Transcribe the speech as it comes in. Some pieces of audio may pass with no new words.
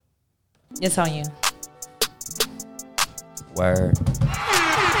It's on you. Word.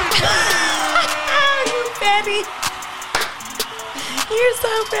 You fatty. You're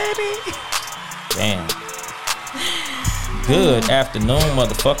so fatty. Damn. Good afternoon,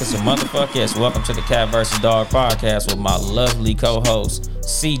 motherfuckers and motherfuckers. Welcome to the Cat vs. Dog podcast with my lovely co-host,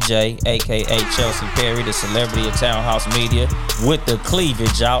 CJ, a.k.a. Chelsea Perry, the celebrity of Townhouse Media, with the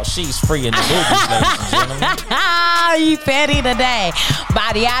cleavage out. She's free in the boobies, ladies and gentlemen. You fatty today.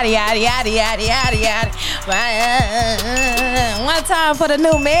 Body, yaddy, yaddy, yaddy, yaddy, yaddy, yaddy. One time for the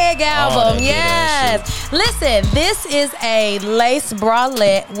new Meg album. Yes. Listen, this is a lace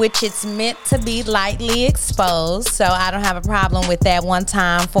bralette, which it's meant to be lightly exposed. So I don't have a problem with that. One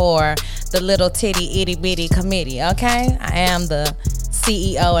time for the little titty itty bitty committee. Okay. I am the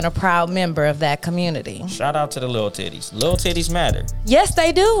CEO and a proud member of that community. Shout out to the little titties. Little titties matter. Yes,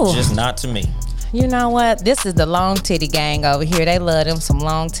 they do. Just not to me. You know what? This is the long titty gang over here. They love them some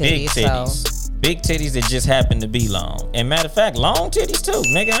long titties. Big titties. So. Big titties that just happen to be long. And matter of fact, long titties too.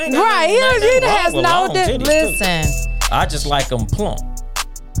 Nigga, I ain't got right. He has no listen. Too. I just like them plump.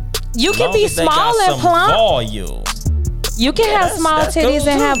 You can be small and plump. Volume. You can have small titties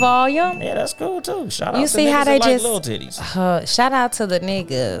and have volume. Yeah, that's cool too. Shout out you to see niggas how they that just like little titties. Shout out to the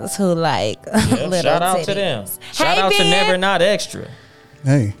niggas who like little shout out titties. To them. Shout out to Never Not Extra.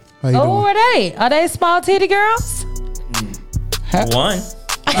 Hey, how you doing? Who are they? Are they small titty girls? One.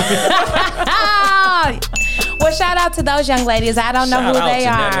 Well, shout out to those young ladies. I don't know who they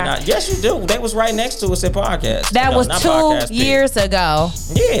are. Yes, you do. They was right next to us at podcast. That was 2 years ago.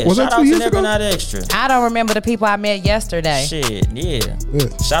 Yeah, was shout that 2 out years to Never ago? Not Extra. I don't remember the people I met yesterday. Shit, yeah.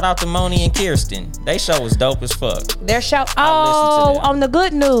 Shout out to Moni and Kirsten. They show was dope as fuck. Their show, on the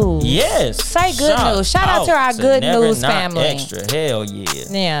good news. Yes. Say good news. Shout out to our good news family. Extra. Hell yeah.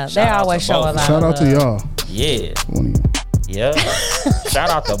 Yeah, they always show a lot. Shout out to y'all. Yeah. Yeah. Shout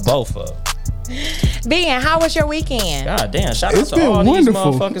out to both of them. Ben, how was your weekend? God damn, shout It's out to all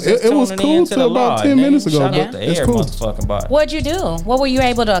wonderful. these motherfuckers that's it was tuning cool in to the till about live, 10 minutes ago. Shout Yeah. out to It's every cool. motherfucking body. What'd you do? What were you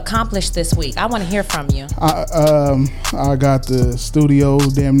able to accomplish this week? I want to hear from you. I got the studio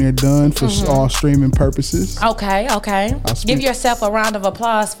damn near done for all streaming purposes. Okay. Give yourself a round of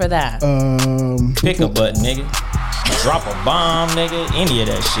applause for that. Pick a button, nigga. Drop a bomb, nigga. Any of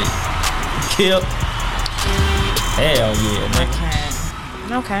that shit. Kill. Hell yeah,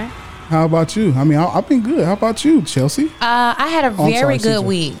 nigga. Okay. How about you? I mean, I've been good. How about you, Chelsea? I had a very good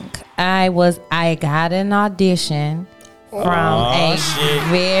week. I got an audition from a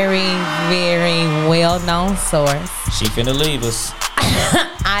very, very well-known source. She finna leave us.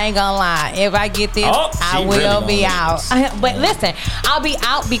 I ain't gonna lie. If I get this, I will be out. But listen, I'll be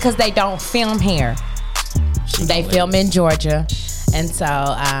out because they don't film here. They film in Georgia. And so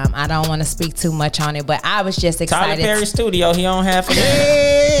I don't want to speak too much on it, but I was just excited. Tyler Perry Studio, he owns half of Atlanta.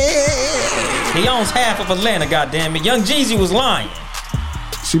 He owns half of Atlanta, goddammit. Young Jeezy was lying.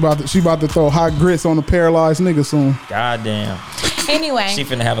 She about to throw hot grits on a paralyzed nigga soon. Goddamn. Anyway, she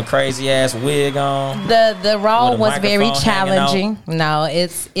finna have a crazy ass wig on. The role was very challenging. No,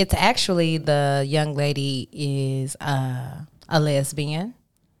 it's actually the young lady is a lesbian.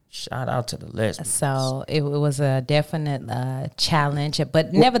 Shout out to the lesbians. So it was a definite challenge,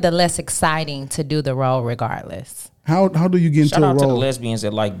 but nevertheless exciting to do the role regardless. How do you get into a role? Shout out to the lesbians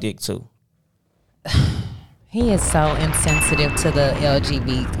that like dick too. He is so insensitive to the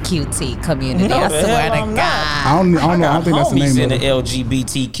LGBTQ community. I swear to God. I don't know. I don't think that's the name in of the it.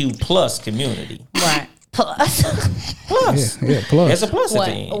 LGBTQ plus community. Right. Plus. Yeah, plus. There's a plus at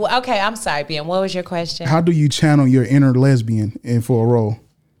the end. Okay, I'm sorry, Ben. What was your question? How do you channel your inner lesbian in for a role?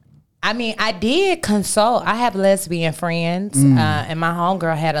 I mean, I did consult. I have lesbian friends, and my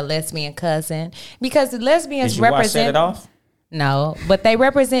homegirl had a lesbian cousin because the lesbians Did you represent. Set it off? No, but they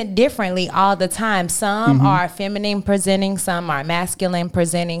represent differently all the time. Some are feminine presenting, some are masculine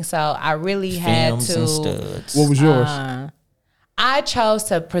presenting. So I really had Films to. and studs. What was yours? I chose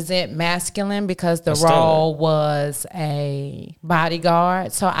to present masculine because the role was a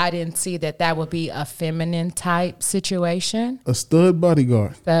bodyguard. So I didn't see that would be a feminine type situation. A stud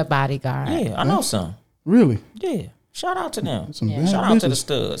bodyguard. Stud bodyguard. Yeah, I know some. Really? Yeah. Shout out to them. Yeah. Shout out to the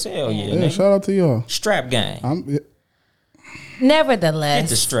studs. Hell yeah. Yeah, shout out to y'all. Strap gang. Nevertheless. Get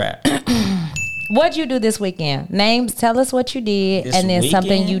the strap. What'd you do this weekend? Names, tell us what you did, and then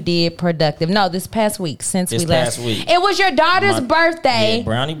something you did productive. No, this past week since we left. This past week. It was your daughter's birthday. Yeah,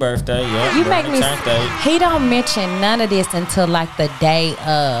 Brownie birthday. Yeah, you make me. He don't mention none of this until like the day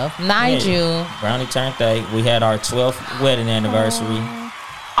of. Mind you. Brownie turned 8. We had our 12th wedding anniversary.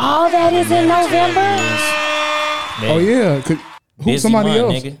 All that is in November? Oh, yeah. Busy somebody month,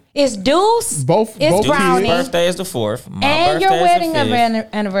 else? nigga. It's Deuce. Both It's Brownie. Deuce's birthday is the 4th. My And birthday your is wedding the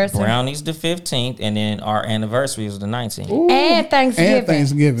 5th. anniversary. Brownie's the 15th, and then our anniversary is the 19th. Ooh. And Thanksgiving. And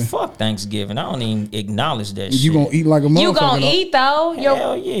Thanksgiving. Fuck Thanksgiving. I don't even acknowledge that shit. You gonna eat like a motherfucker. You gonna eat though?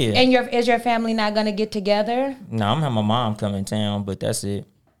 Hell yeah. And is your family not gonna get together? No, I'm having my mom come in town, but that's it.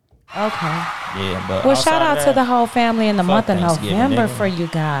 Okay. Yeah, but Well, outside shout out of to that, the whole family in the month of Thanksgiving, November nigga. for you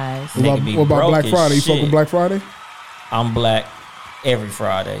guys. Nigga be What about broke Black as Friday? You fuck shit. with Black Friday? I'm black every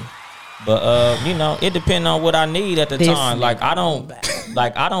Friday. But it depends on what I need at the This time. Like I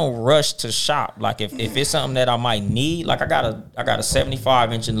don't rush to shop. Like if it's something that I might need, like I got a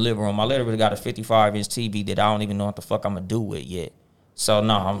 75-inch in the living room. I literally got a 55-inch TV that I don't even know what the fuck I'm gonna do with yet. So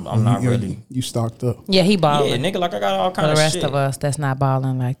no, I'm not really. You stocked up. Yeah, he balling. Yeah, nigga, like I got all For kind the of rest shit. of us, that's not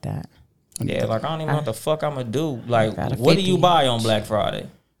balling like that. Yeah, like I don't even know what the fuck I'm gonna do. Like, Got a what do you 50. buy on Black Friday?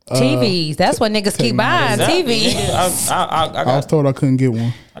 TVs. That's what niggas keep buying. Exactly, TVs. nigga. I I was told I couldn't get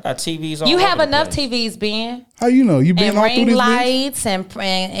one. got TVs. All You over have the enough place. TVs, Ben. How you know? You been And all through ring this bitch? lights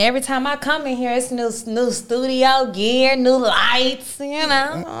and every time I come in here, it's new studio gear, new lights. You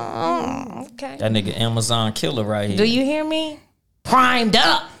know. Okay. That nigga Amazon killer right here. Do you hear me? Primed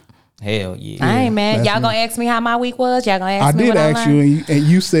up. Hell yeah. I ain't mad. that's Y'all gonna ask me how my week was? Y'all gonna ask I me did what I ask learned? you, and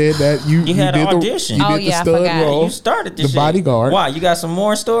you said that you had an did audition. You Oh, did yeah, I the stud forgot. role. You started this the shit. bodyguard. Why? You got some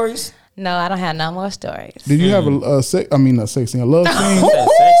more stories? No, I don't have no more stories. Did you have a sex scene, a love scene?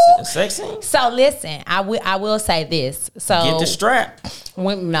 A sex scene? So listen, I will say this. So Get the strap.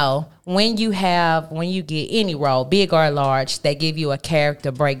 when you get any role, big or large, they give you a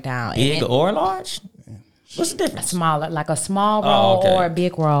character breakdown. Big or large? What's the difference? Smaller, like a small Oh, role okay. or a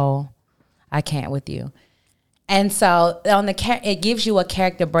big role. I can't with you. And so on it gives you a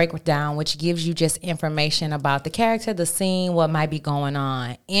character breakdown, which gives you just information about the character, the scene, what might be going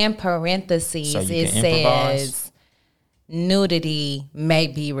on. In parentheses, So you it can improvise? says nudity may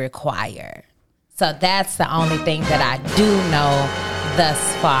be required. So that's the only thing that I do know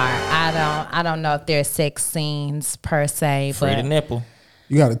thus far. I don't know if there's sex scenes per se, Free the but nipple.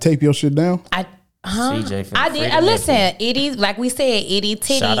 You got to tape your shit down. CJ finna I free did. the Listen, nipple. itty, like we said, itty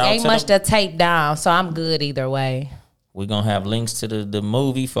titty Shout out ain't to much the- to take down, so I'm good either way. We're going to have links to the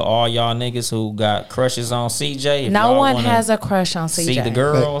movie for all y'all niggas who got crushes on CJ. If No y'all one wanna has a crush on CJ. see the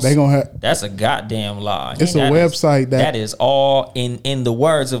girls. They gonna have. That's a goddamn lie. It's a That is- website that- is all in the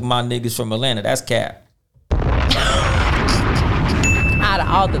words of my niggas from Atlanta. That's cap. Out of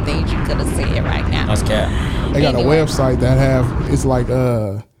all the things you could have said right now. That's cap. They got Anyway. a website that have. It's like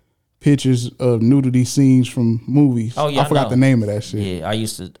pictures of nudity scenes from movies. Oh, yeah, I forgot know. the name of that shit. Yeah, I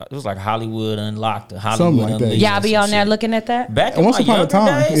used to. It was like Hollywood Unlocked, or Hollywood Something like that. Unleashed. Y'all be or on some there shit. looking at that? Back in Once my upon a younger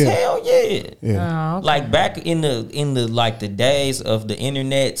time, days, yeah. hell yeah. Yeah. Oh, okay. Like back in the like the days of the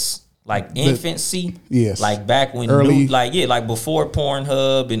internet's like infancy. Yes. Like back when Early- like before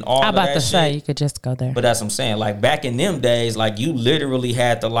Pornhub and all I'm of about that to say shit. you could just go there. But that's what I'm saying. Like back in them days, like you literally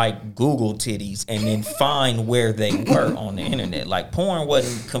had to like Google titties and then find where they were on the internet. Like porn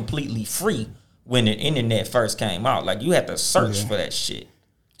wasn't completely free when the internet first came out. Like you had to search for that shit.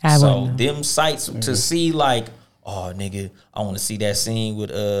 I So wouldn't know. them sites to see like, oh nigga, I want to see that scene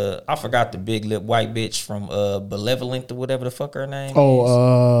with I forgot the big lip white bitch from Benevolent or whatever the fuck her name is.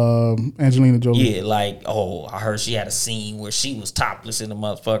 Oh, Angelina Jolie. Yeah, like, oh, I heard she had a scene where she was topless in the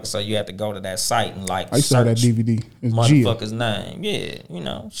motherfucker, so you had to go to that site and like I used to have that search DVD. It's Gia. motherfucker's name.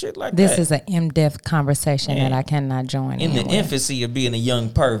 Yeah, shit like This that. is an in-depth conversation that Man. I cannot join in the with. infancy of being a young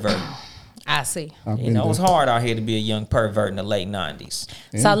pervert. I see. I've You been know, it was there. hard out here to be a young pervert in the late 90s.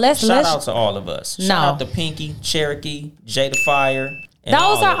 So let's Shout out to all of us. No. Shout out to Pinky, Cherokee, Jada Fire. And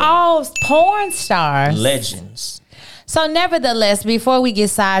those are of them. all porn stars. Legends. So nevertheless, before we get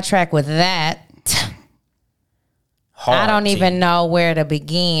sidetracked with that, I Hard don't T. even know where to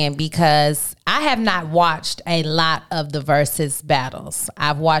begin because I have not watched a lot of the versus battles.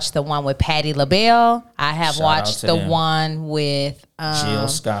 I've watched the one with Patti LaBelle. I have Shout out watched to the them. one with Jill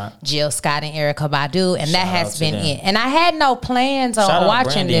Scott. Jill Scott and Erykah Badu, and that Shout out has to been them. it. And I had no plans on Shout out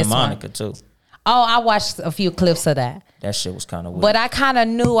watching Brandy this and Monica one. too. Oh, I watched a few clips of that. That shit was kind of weird. But I kind of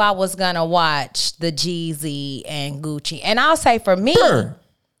knew I was going to watch the Jeezy and Gucci. And I'll say for me, Sure.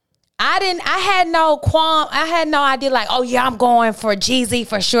 I had no qualm. I had no idea like, oh yeah, I'm going for Jeezy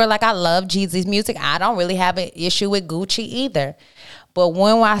for sure. Like I love Jeezy's music. I don't really have an issue with Gucci either. But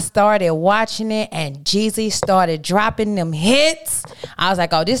when I started watching it and Jeezy started dropping them hits, I was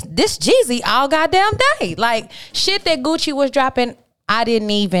like, oh, this Jeezy all goddamn day. Like shit that Gucci was dropping, I didn't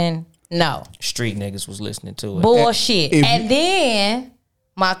even know. Street niggas was listening to it. Bullshit. If- And then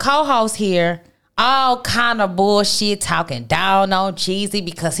my co-host here, all kind of bullshit, talking down on Jeezy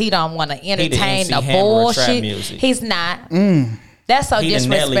because he don't want to entertain MC the Hammer of trap bullshit. music. He's not. That's so He the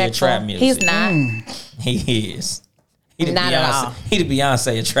Nelly of disrespectful. trap music. He's not. He is. He the Not Beyonce, at all. He the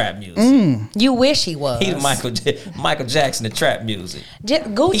Beyonce of trap music. You wish he was. He the Michael Jackson of trap music.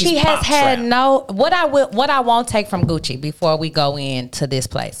 Gucci He's has pop had trap. no. What I won't take from Gucci before we go into this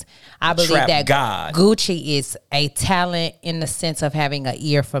place. I believe Trap that God. Gucci is a talent in the sense of having an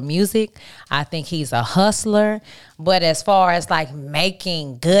ear for music. I think he's a hustler. But as far as like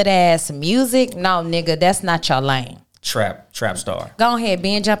making good ass music, no nigga, that's not your lane. Trap star. Go ahead,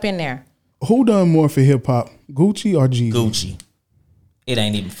 Ben, jump in there. Who done more for hip hop, Gucci or Jeezy? Gucci. It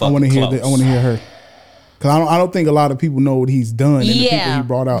ain't even I fucking want to hear close. that. I want to hear her. Cause I don't think a lot of people know what he's done and the people he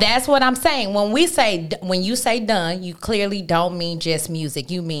brought out. That's what I'm saying. When you say done, you clearly don't mean just music.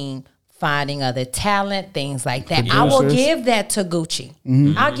 You mean finding other talent, things like that. I will Producers. give that to Gucci.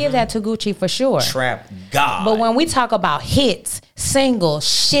 I'll give that to Gucci for sure. Trap God. But when we talk about hits, singles,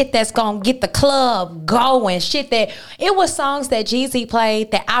 shit that's gonna get the club going, shit that it was songs that Jeezy played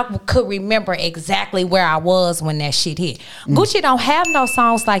that I could remember exactly where I was when that shit hit. Gucci don't have no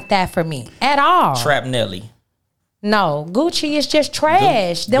songs like that for me at all. Trap Nelly. No, Gucci is just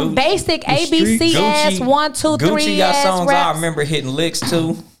trash. Them Gucci- basic the street- ABC ass 1, 2, 3 Gucci got ass songs raps. I remember hitting licks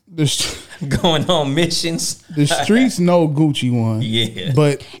too. The Going on missions. the streets know Gucci won. Yeah.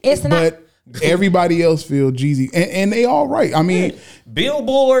 But It's not- everybody else feel Jeezy, and they all right. I mean,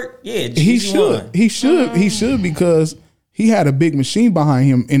 Billboard. Yeah, he Jeezy won. he should because he had a big machine behind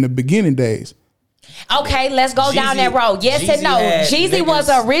him in the beginning days. Okay, let's go down that road. Yes and Jeezy no. had Jeezy was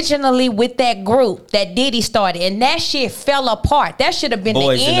niggas- originally with that group that Diddy started, and that shit fell apart. That should have been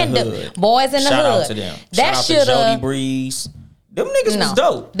Boys the in end the of Hood. Boys in the Shout Hood. out to them. That Shout out should to Jody have. Breeze. Them niggas was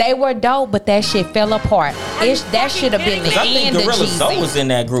dope. They were dope, but that shit fell apart. That should have been the Cause I think end of Gorilla Soul was Jeezy. in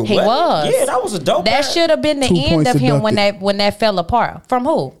that group. He What? was. Yeah, that was a dope. That ass. should have been the 2 end points of him deducted. when that fell apart. From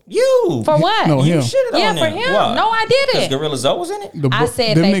who? You. For what? No, You him. shitted Yeah, on for them. him. Why? No, I Because didn't. Gorilla Zoe was in it? I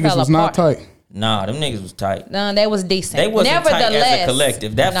said them they niggas fell was not apart. tight. Nah, them niggas was tight. No, they was decent. They wasn't tight as a Nevertheless,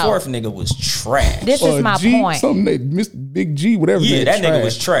 collective. That no. fourth nigga was trash. This is my G, point. Something that Mr. Big G, whatever. yeah, name, that nigga trash.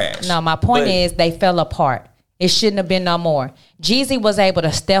 was trash. No, my point But is they fell apart. It shouldn't have been no more. Jeezy was able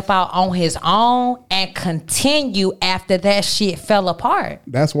to step out on his own and continue after that shit fell apart.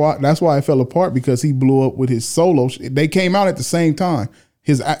 That's why it fell apart because he blew up with his solo. They came out at the same time.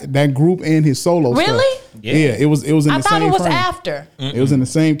 That group and his solo. Really? Stuff. Yeah, it was in I the thought same it was frame. after. It was in the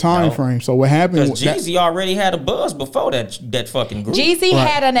same time No. frame. So what happened? Because Jeezy already had a buzz before that fucking group. Jeezy Right.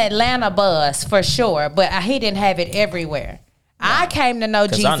 had an Atlanta buzz for sure, but he didn't have it everywhere. I came to know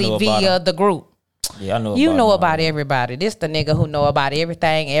 'Cause I knew Jeezy about via him. the group. Yeah, I know. You know him. about everybody. This the nigga who know about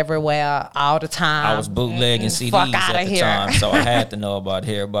everything, everywhere, all the time. I was bootlegging CDs Fuck outta at the here. time, so I had to know about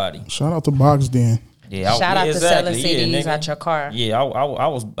everybody. Shout out to Box Den. Yeah, Shout out to selling CDs nigga. out your car. Yeah,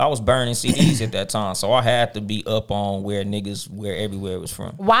 I was burning CDs at that time, so I had to be up on where everywhere was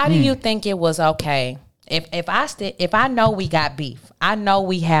from. Why do you think it was okay? If I know we got beef, I know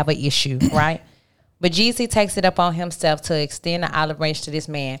we have an issue, right? But Jeezy takes it up on himself to extend the olive branch to this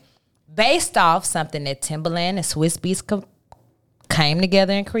man, based off something that Timberland and Swiss Beats came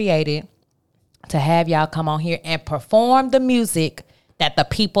together and created to have y'all come on here and perform the music that the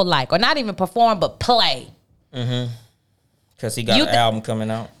people like, or not even perform, but play. Because he got an album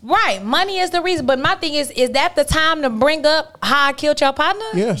coming out. Right, money is the reason. But my thing is that the time to bring up how I killed your partner?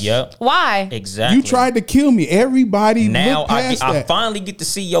 Yes. Yep. Why? Exactly. You tried to kill me. Everybody Now look past I that. finally get to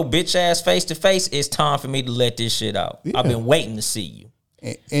see your bitch ass face to face. It's time for me to let this shit out. Yeah. I've been waiting to see you.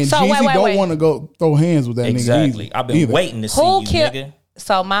 and So, Jeezy wait. don't want to go throw hands with that Exactly. nigga. I've been waiting to see Who you, killed? nigga.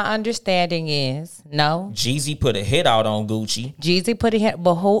 So my understanding is no. Jeezy put a hit out on Gucci. Jeezy put it,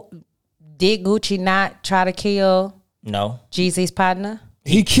 but who did Gucci not try to kill No. Jeezy's partner?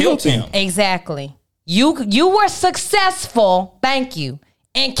 He killed him. Exactly. You were successful. Thank you.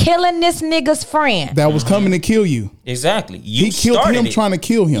 In killing this nigga's friend. That was coming to kill you. Exactly. You He killed started him it. trying to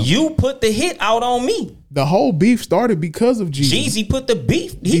kill him. You put the hit out on me. The whole beef started because of Jeezy. Jeezy put the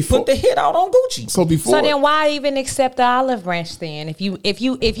beef. He Before- put the hit out on Gucci. So before, So then why even accept the olive branch then? If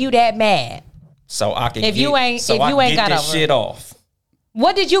you that mad, So I can If get, you ain't- so if I you can ain't get got this over shit off.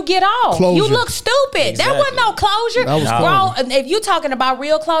 what did you get off? Closure. You look stupid. Exactly. That wasn't no closure. That was Bro, if you talking about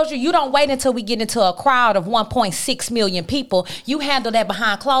real closure, you don't wait until we get into a crowd of 1.6 million people. You handle that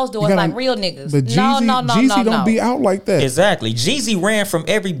behind closed doors You gotta- like real niggas. But Jeezy, Jeezy don't be out like that. Exactly. Jeezy ran from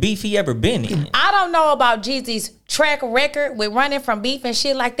every beef he ever been in. I don't know about Jeezy's track record with running from beef and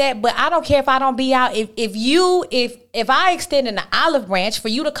shit like that, but I don't care if I don't be out. If I extended an olive branch for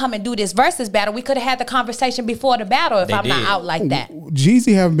you to come and do this versus battle, we could have had the conversation before the battle if They I'm not did. out like that.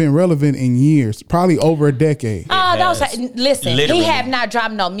 Jeezy haven't been relevant in years, probably over a decade. don't say. Listen, Literally. he have not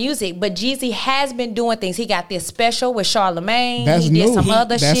dropped no music, but Jeezy has been doing things. He got this special with Charlamagne. That's he new. did some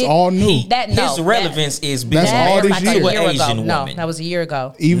other That's shit. all new. His relevance is being That's all married this to year. an Asian No, woman. that was a year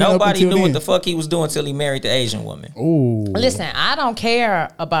ago. Even up Nobody until knew what then. the fuck he was doing until he married the Asian woman. Ooh, Listen, I don't care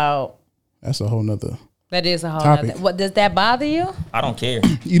about. that's a whole nother. That is a whole Topic. other. What does that bother you? I don't care.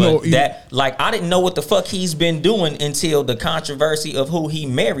 You But know, that like I didn't know what the fuck he's been doing until the controversy of who he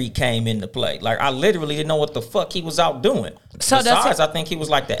married came into play. Like I literally didn't know what the fuck he was out doing. So Besides, I think he was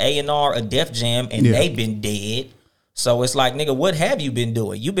like the A&R of Def Jam, and Yeah. they been dead. So it's like, nigga, what have you been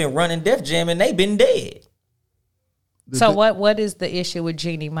doing? You been running Def Jam, and they been dead. So what is the issue with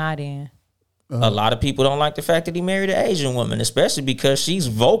Jeannie Mai then? A lot of people don't like the fact that he married an Asian woman, especially because she's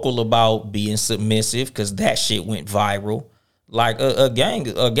vocal about being submissive, because that shit went viral. Like a gang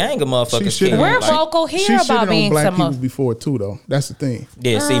of motherfuckers. should've- came, We're like, vocal She here shitted about on being black people some. before too, though. That's the thing.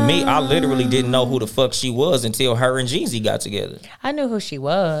 Yeah, see, me, I literally didn't know who the fuck she was until her and Jeezy got together. I knew who she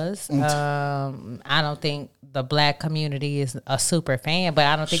was. I don't think the black community is a super fan, but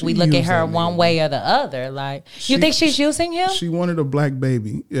I don't think we She look at used her that one nigga. way or the other. Like, you think she's using him? She wanted a black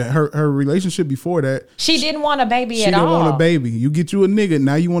baby. Yeah, her relationship before that, She didn't want a baby she at didn't all. want a baby. You get you a nigga,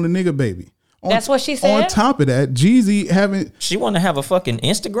 now you want a nigga baby. That's what she said? On top of that, Jeezy haven't. She want to have a fucking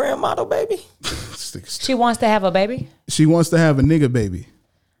Instagram model, baby. She wants to have a baby. She wants to have a nigga baby.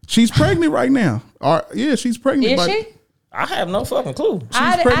 She's pregnant right now. Yeah, she's pregnant. Is she? I have no fucking clue.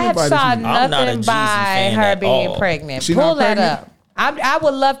 I pregnant have by this saw nigga. I'm not a nothing Jeezy by fan her at being all. pregnant. She Pull not that pregnant? up. I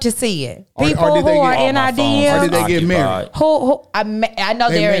would love to see it. Or People did they who are get- in All our my phones Or did DMs, they get married? occupied. who I know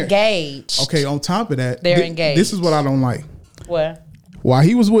They they're married. engaged. Okay, on top of that, They're engaged. This is what I don't like. What? While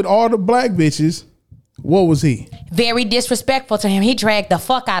he was with all the black bitches, what was he? Very disrespectful to him. He dragged the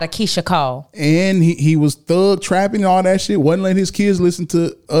fuck out of Keisha Cole. And he was thug trapping and all that shit. Wasn't letting his kids listen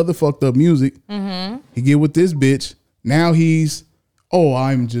to other fucked up music. Mm-hmm. He get with this bitch. Now he's,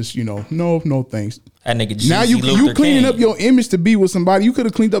 I'm just, no thanks. That nigga Jeezy Now you Luther cleaning King. up your image to be with somebody. You could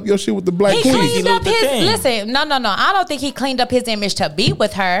have cleaned up your shit with the black He queen. cleaned up Luther his. King. Listen, no. I don't think he cleaned up his image to be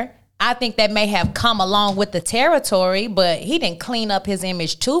with her. I think that may have come along with the territory, but he didn't clean up his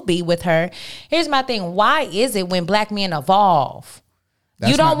image to be with her. Here's my thing: why is it when black men evolve,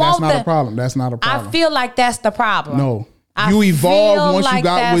 That's you don't not, want that's not a problem. That's not a problem. I feel like that's the problem. No. I You feel evolve once you like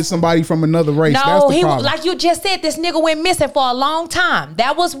got that's- with somebody from another race. That's No, the he problem. like you just said, this nigga went missing for a long time.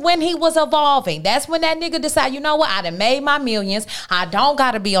 That was when he was evolving. That's when that nigga decided, you know what? I done made my millions. I don't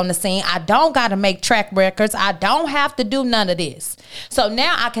gotta be on the scene. I don't gotta make track records. I don't have to do none of this. So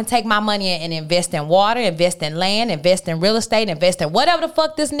now I can take my money and invest in water, invest in land, invest in real estate, invest in whatever the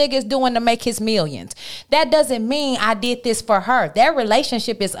fuck this nigga is doing to make his millions. That doesn't mean I did this for her. Their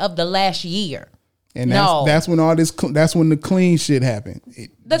relationship is of the last year. And No. that's when that's when the clean shit happened.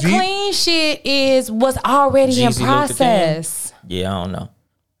 The clean shit was already in Jeezy Luther King? process. Yeah, I don't know.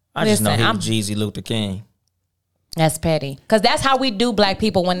 I just know Listen, he was Jeezy Luther King. That's petty. Because that's how we do black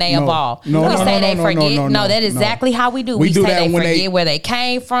people when they evolve. we say they forget. No, that's exactly how we do. We do say that they when forget where they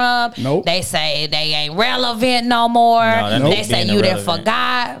came from. Nope. They say they ain't relevant no more. No, that They nigga say being you done irrelevant.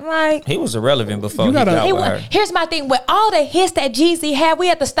 forgot. Like, He was irrelevant before You he gotta- got He with wa- her. here's my thing. With all the hits that Jeezy had, we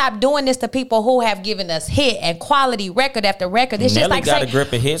have to stop doing this to people who have given us hit and quality record after record. It's just Nelly like got saying a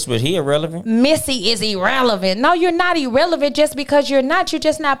grip of hits, but he irrelevant. Missy is irrelevant. No, you're not irrelevant just because you're not. You're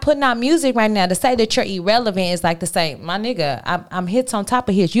just not putting out music right now. To say that you're irrelevant is like to say, my nigga, I'm hits on top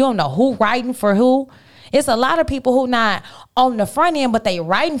of hits. You don't know who writing for who. It's a lot of people who not on the front end, but they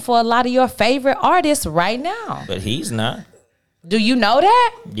writing for a lot of your favorite artists right now. But he's not. Do you know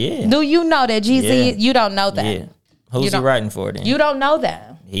that? Yeah. Do you know that Jeezy? Yeah. You don't know that. Yeah. Who's he don't- writing for then? You don't know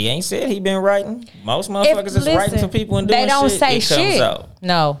that. He ain't said he been writing. Most motherfuckers is writing for people and doing they don't shit. say It comes shit. out.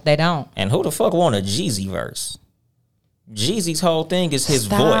 No, they don't. And who the fuck want a Jeezy verse? Jeezy's whole thing is his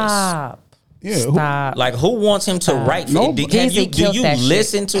voice. Stop. Yeah, Stop. Like, who wants him to write? No, Do Jeezy you killed that shit.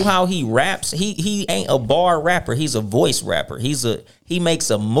 listen to how he raps? He ain't a bar rapper. He's a voice rapper. He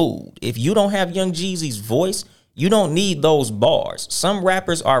makes a mood. If you don't have Young Jeezy's voice, you don't need those bars. Some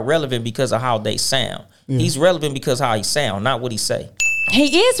rappers are relevant because of how they sound. He's relevant because of how he sound, not what he say.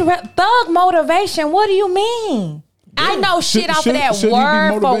 He is thug motivation. What do you mean? I know shit off of that should he be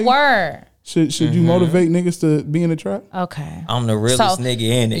word for motivated? word. Should you motivate niggas to be in the trap? Okay. I'm the realest So, nigga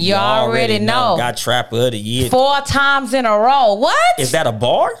in it. you already know. Got Trapper of the Year. 4 times in a row. What? Is that a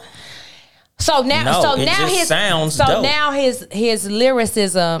bar? So now, sounds dope. now his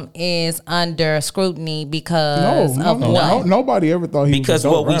lyricism is under scrutiny because of what? Nobody ever thought he because was a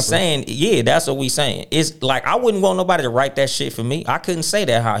dope what we rapper. saying, yeah, that's what we saying. It's like I wouldn't want nobody to write that shit for me. I couldn't say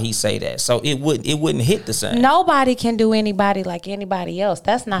that how he say that, so it wouldn't hit the same. Nobody can do anybody like anybody else.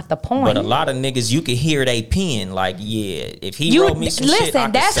 That's not the point. But a lot of niggas, you can hear they pen like, yeah, if he wrote me some shit, I listen,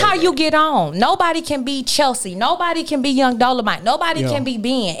 could that's say how that. you get on. Nobody can be Chelsea. Nobody can be Young Dolomite. Nobody can be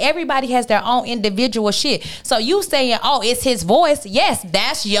Ben. Everybody has their own individual shit. So you saying, oh, it's his voice? Yes,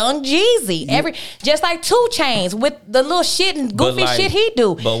 that's Young Jeezy. Just like 2 Chainz with the little shit and goofy shit he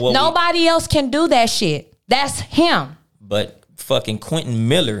do. Nobody else can do that shit. That's him. But fucking Quentin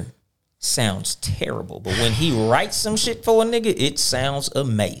Miller sounds terrible. But when he writes some shit for a nigga, it sounds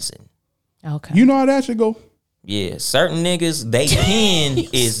amazing. Okay. You know how that should go? Yeah, certain niggas, they pen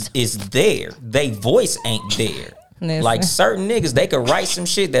is there. They voice ain't there. Listen. Like certain niggas, they could write some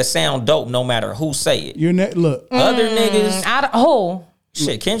shit that sound dope no matter who say it. Look. Other niggas, Who?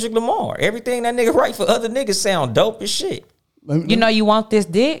 shit, Kendrick Lamar. Everything that nigga write for other niggas sound dope as shit. You know you want this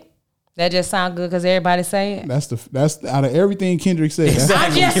dick? That just sound good because everybody say it. That's out of everything Kendrick said.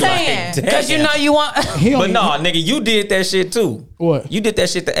 Exactly. I'm just saying Like, because you know you want. But nah, nigga, you did that shit too. What? You did that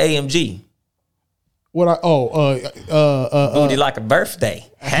shit to AMG. Booty like a birthday.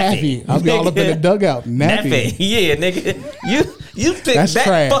 Happy. I'll be all up in the dugout. Nappy. Yeah, nigga. You picked That's that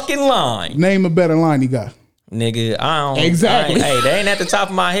trash. fucking line. Name a better line he got. Nigga, I don't. Exactly. Hey, they ain't at the top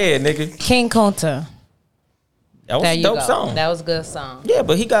of my head, nigga. King Kunta. That was There a you dope go. song. That was a good song. Yeah,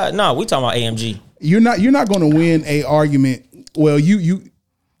 but we talking about AMG. You're not going to win a argument. Well,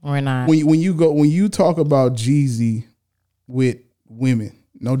 We're not. when you talk about Jeezy with women,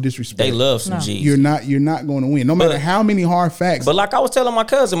 no disrespect, They love some G's. You're not going to win, no matter how many hard facts. But like I was telling my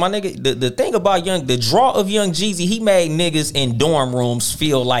cousin, my nigga, the thing about the draw of Young Jeezy, he made niggas in dorm rooms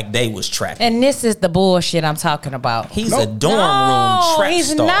feel like they was trapping. And this is the bullshit I'm talking about. He's a dorm room trap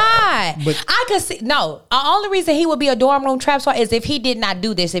he's star. not. But- I could see. No, the only reason he would be a dorm room trap star is if he did not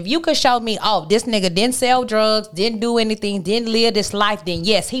do this. If you could show me, oh, this nigga didn't sell drugs, didn't do anything, didn't live this life, then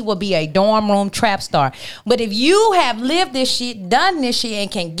yes, he would be a dorm room trap star. But if you have lived this shit, done this shit,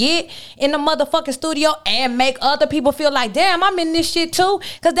 and can get in the motherfucking studio and make other people feel like, damn, I'm in this shit too,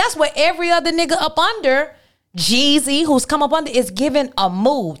 because that's what every other nigga up under Jeezy who's come up under is given a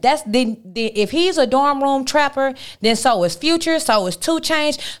move. That's if he's a dorm room trapper, then so is Future, so is 2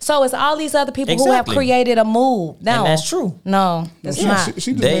 Chainz, so is all these other people who have Exactly. created a move. No, And that's true. No, it's not.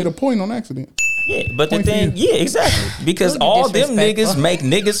 She just They- made a point on accident. Yeah, but the Point for thing, you. yeah, exactly. Because Really all them disrespectful. niggas make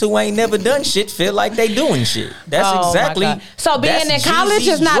niggas who ain't never done shit feel like they doing shit. That's Oh, my exactly. God. So being that's in college Jeezy's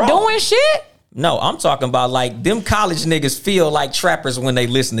is not draw. doing shit. No, I'm talking about like them college niggas feel like trappers when they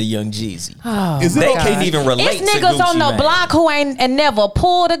listen to Young Jeezy. Is it They okay? can't even relate It's to niggas Gucci on the Mane. block who ain't and never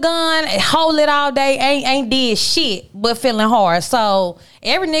pulled a gun, and hold it all day, ain't did shit, but feeling hard. So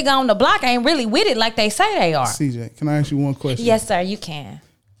every nigga on the block ain't really with it like they say they are. CJ, can I ask you one question? Yes, sir, you can.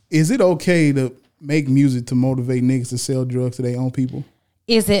 Is it okay to make music to motivate niggas to sell drugs to their own people?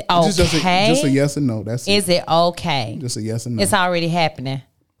 Is it okay? Just a yes or no. That's Is it okay? just a yes or no. It's already happening.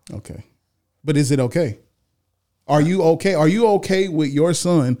 Okay. But is it okay? Are you okay? Are you okay with your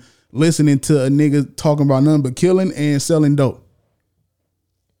son listening to a nigga talking about nothing but killing and selling dope?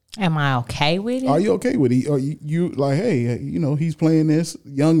 Am I okay with it? Are you okay with it? Are you like, hey, you know, he's playing this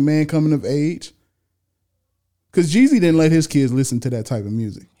young man coming of age? Because Jeezy didn't let his kids listen to that type of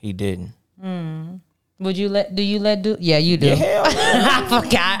music. He didn't. Would you let? Do you let? Do? Yeah, you do. Yeah, hell yeah. I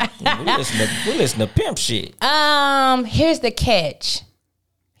forgot. we listen to pimp shit. Here's the catch.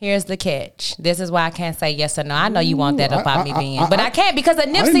 Here's the catch. This is why I can't say yes or no. I know you want that about me being, but I can't because of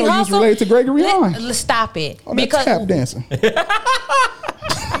I didn't Nipsey know you was Hussle. related to Gregory Hine. Stop it. Oh, that Because tap dancing. well,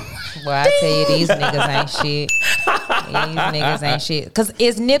 I tell you, these niggas ain't shit. These niggas ain't shit. Because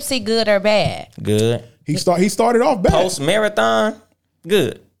is Nipsey good or bad? Good. He started off bad. Post marathon,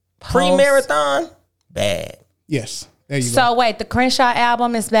 good. Pre marathon, bad. Yes. There you go. So wait, the Crenshaw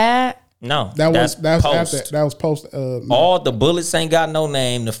album is bad? No, That was post. after that was post All the bullets ain't got no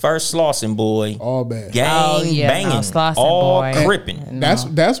name. The first Slauson boy, all bad. gang Oh, yeah, no, banging, Slauson all boy. crippin'.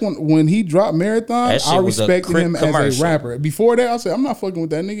 That's when he dropped Marathon, That shit I was a respected Crip him as a commercial. rapper. Before that, I said I'm not fucking with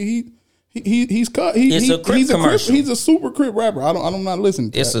that nigga. He's cut. It's a Crip commercial. He's a super Crip rapper. I'm not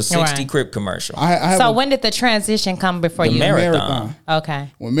listening to It's that. a 60 Right. Crip commercial. I have So a- when did the transition come before The you? Marathon. Okay.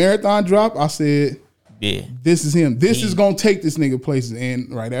 when Marathon dropped, I said Yeah, this is him. This is gonna take this nigga places.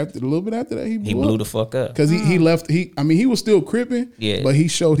 And right after, a little bit after that, he blew the fuck up. because he left. He was still cripping, Yeah. but he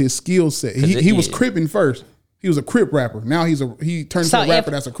showed his skill set. He was cripping first, He was a Crip rapper. Now he turned into a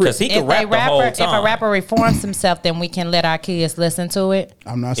rapper that's a Crip. Because he can rap the whole time. If a rapper reforms himself, then we can let our kids listen to it.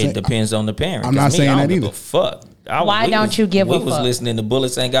 I'm not saying it depends on the parent. I'm not saying that either. Fuck. Why don't you give a fuck? We was listening to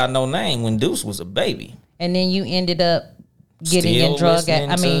Bullets Ain't Got No Name when Deuce was a baby. And then you ended up getting in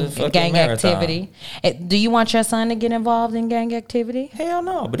gang activity. Do you want your son to get involved in gang activity? Hell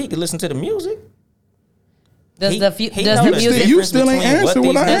no, but he can listen to the music. Does the music? You still ain't answer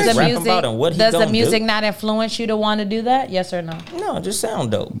what I asked. Does the music not influence you to want to do that? Yes or no? No, just sound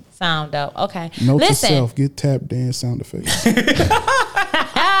dope. Sound dope. Okay. Note to self: get tap dance sound effects. They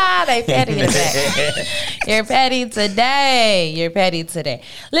petty today. You're petty today. You're petty today.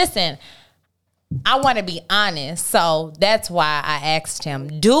 Listen, I want to be honest, so that's why I asked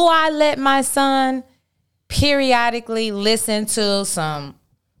him: do I let my son periodically listen to some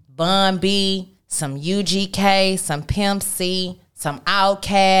Bun B? Some UGK, some Pimp C, some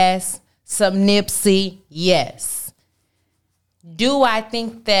Outkast, some Nipsey, yes. Do I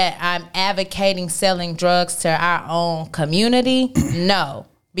think that I'm advocating selling drugs to our own community? No.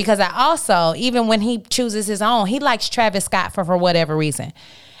 Because I also, even when he chooses his own, he likes Travis Scott for whatever reason.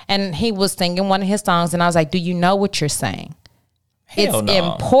 And he was singing one of his songs, and I was like, do you know what you're saying? It's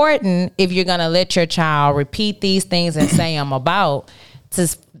important if you're going to let your child repeat these things and say them about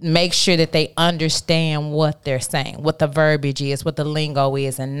to make sure that they understand what they're saying, what the verbiage is, what the lingo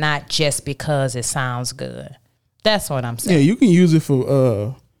is, and not just because it sounds good. That's what I'm saying. Yeah, you can use it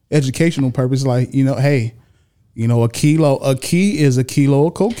for educational purpose. Like, hey, a key is a kilo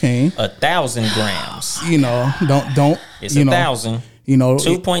of cocaine. 1,000 grams. Don't. It's 1,000.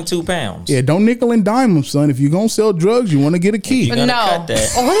 2.2 pounds. Yeah, don't nickel and dime them, son. If you're gonna sell drugs, you want to get a key. Cut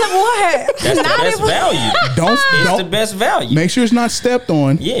that. What? That's the best value. It's the best value. Make sure it's not stepped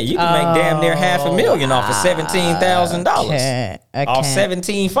on. Yeah, you can make damn near $500,000 off of $17,000. Okay. Off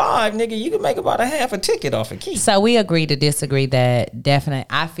 17.5, nigga, you can make about a half a ticket off a key. So we agree to disagree that definitely.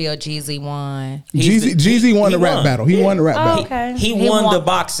 I feel Jeezy won. Jeezy won the rap battle. He won the rap battle. Okay. He won the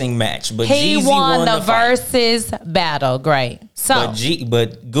boxing match, but he Jeezy won the fight. Versus battle. Great. So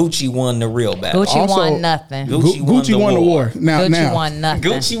but Gucci won the real battle. Gucci won nothing. Gucci won the war. Gucci won nothing.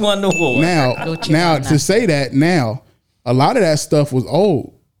 Gucci won the war. Now to say that now, a lot of that stuff was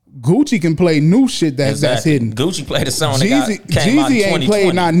old. Gucci can play new shit that's hidden. Gucci played a song Jeezy ain't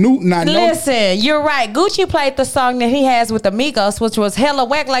played not new. Listen, you're right. Gucci played the song that he has with Amigos, which was hella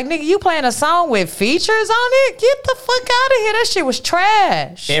whack. Like, nigga, you playing a song with features on it? Get the fuck out of here. That shit was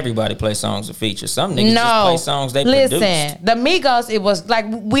trash. Everybody play songs with features. Some niggas just play songs they produced. Listen, the Migos, it was like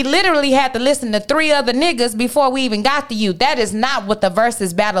we literally had to listen to 3 other niggas before we even got to you. That is not what the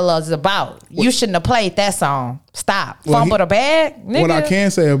Versus battle is about. You shouldn't have played that song. Stop. Fumble the bag, nigga. What I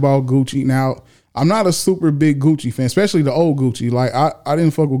can say about Gucci now, I'm not a super big Gucci fan, especially the old Gucci. Like I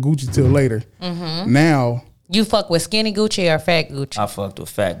didn't fuck with Gucci till later. Mm-hmm. Now you fuck with skinny Gucci or fat Gucci? I fucked with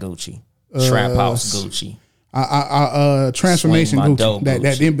fat Gucci, Trap House Gucci. Transformation Gucci.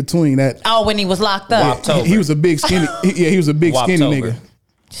 That in between that. Oh, when he was locked up, he was a big skinny. He was a big skinny nigga.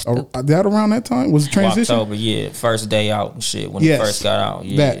 That around that time was a transition. October, yeah, first day out and shit when he first got out.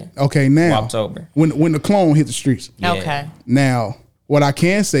 Yeah, now October when the clone hit the streets. Yeah. Okay, now what I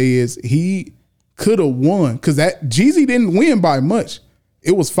can say is he could have won because that Jeezy didn't win by much.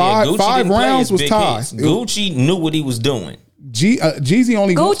 It was five rounds was tied. Gucci knew what he was doing. Jeezy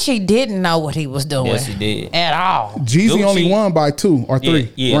only Gucci didn't know what he was doing. Yes, he did at all. Jeezy only won by 2 or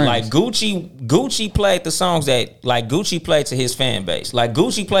 3. Yeah, rounds. like Gucci played the songs that like Gucci played to his fan base. Like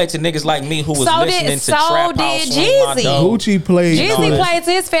Gucci played to niggas like me who was listening to Trap House. Jeezy played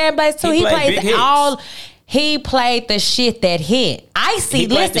to his fan base too. He played all. He played the shit that hit. He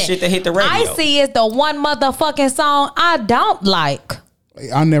played the shit that hit the radio. Icy is the one motherfucking song I don't like.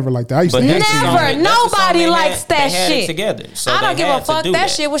 I never liked that. I used to never. Nobody likes that shit. Together, so I don't give a fuck. That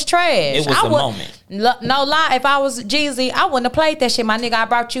shit was trash. It was a moment. No lie. If I was Jeezy, I wouldn't have played that shit. My nigga, I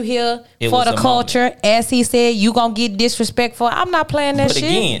brought you here for the culture. Moment. As he said, you gonna get disrespectful. I'm not playing that shit. But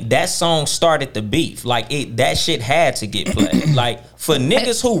again, that song started the beef. Like that shit had to get played. Like for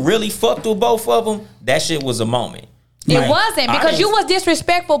niggas who really fucked with both of them, that shit was a moment. It wasn't because you was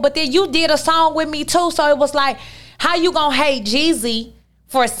disrespectful, but then you did a song with me too. So it was like, how you gonna hate Jeezy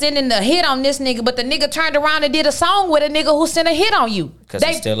for sending the hit on this nigga, but the nigga turned around and did a song with a nigga who sent a hit on you? Because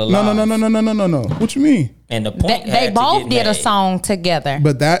he's still alive. No. What you mean? And the point they both did a song together.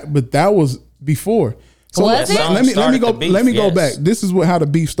 But that was before. So was it? Let me go back. This is how the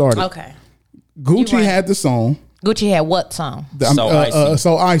beef started. Okay. Gucci had the song. Gucci had what song?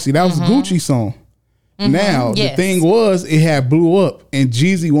 So Icy. That was Gucci's song. Mm-hmm. Now the thing was, it had blew up, and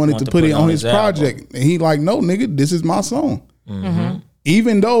Jeezy wanted to put it on his project, and he like, no, nigga, this is my song. Mm-hmm.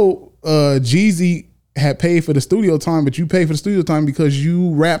 Even though Jeezy had paid for the studio time, but you paid for the studio time because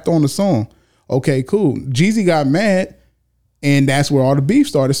you rapped on the song. Okay, cool. Jeezy got mad, and that's where all the beef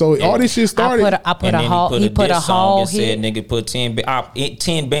started. So all this shit started. He put a whole said, "Nigga, put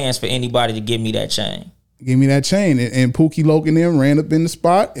 10 bands for anybody to give me that chain." Give me that chain. And Pookie Loke and them ran up in the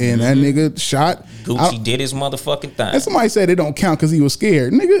spot, and that nigga shot. Gucci did his motherfucking thing. And somebody said it don't count because he was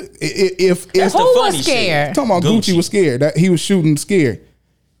scared. Nigga, if That's who the funny was scared? shit. talking about Gucci was scared. That he was shooting scared.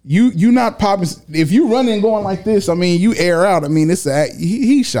 You not popping. If you running going like this, I mean, you air out. I mean,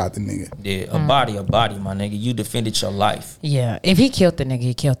 he shot the nigga. Yeah, a body, my nigga. You defended your life. Yeah, if he killed the nigga,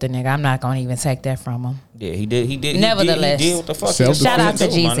 he killed the nigga. I'm not gonna even take that from him. Yeah, he did. Nevertheless, he did what the fuck. Shout out to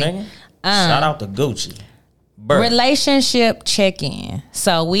my Jeezy. nigga. Shout out to Gucci. Burr. Relationship check-in.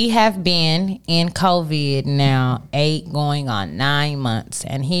 So we have been in COVID now 8 going on 9 months,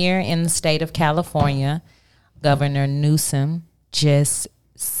 and here in the state of California, Governor Newsom just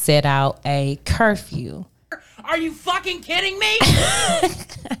set out a curfew. Are you fucking kidding me?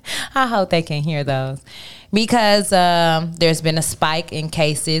 I hope they can hear those because there's been a spike in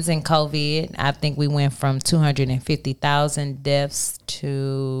cases in COVID. I think we went from 250,000 deaths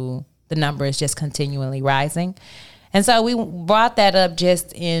to the number is just continually rising. And so we brought that up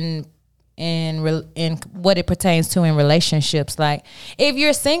just in what it pertains to in relationships. Like, if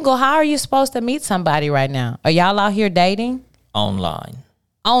you're single, how are you supposed to meet somebody right now? Are y'all out here dating? Online.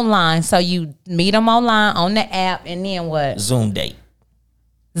 So you meet them online on the app, and then what? Zoom date.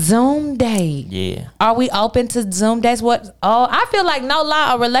 Yeah. Are we open to Zoom dates? I feel like no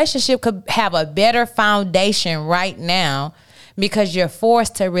lie, a relationship could have a better foundation right now because you're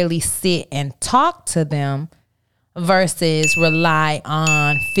forced to really sit and talk to them versus rely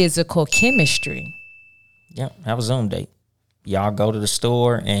on physical chemistry. Yep. Have a Zoom date. Y'all go to the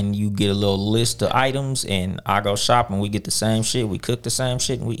store and you get a little list of items, and I go shop and we get the same shit. We cook the same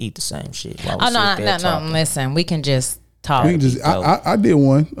shit and we eat the same shit. No. Listen, we can just talk. I did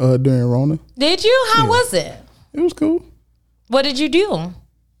one during Rona. Did you? How was it? It was cool. What did you do?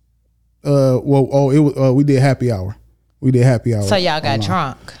 We did happy hour. So y'all got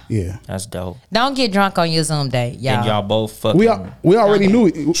drunk. Yeah, that's dope. Don't get drunk on your Zoom date, y'all. And y'all both fucking. We already knew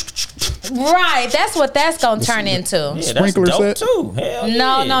it. Right, that's what that's gonna turn into. Yeah, Sprinkler that's dope set too. Hell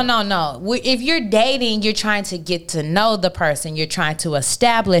yeah. No. If you're dating, you're trying to get to know the person. You're trying to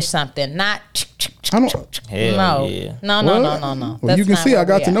establish something, not. I don't. Hell yeah. No. Well, you can see I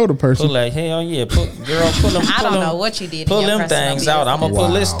got to know the person. Pull that, hell yeah. Pull them. I don't know what you did. Pull them things out. I'm gonna pull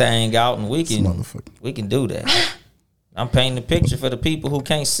this thing out, and we can do that. I'm painting the picture for the people who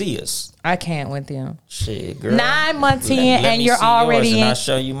can't see us. I can't with you. Shit, girl. 9 months in, and you're already in. And I'll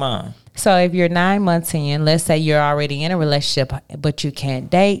show you mine. So if you're 9 months in, let's say you're already in a relationship, but you can't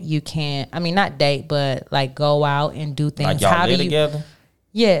date. You can't. I mean, not date, but like go out and do things. Like y'all live together.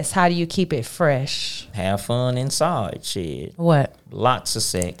 Yes. How do you keep it fresh? Have fun inside. Shit. What? Lots of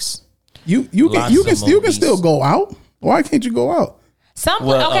sex. You can still go out. Why can't you go out? A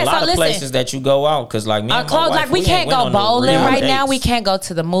lot of places that you go out, because like me and my wife, like we can't go bowling right now. We can't go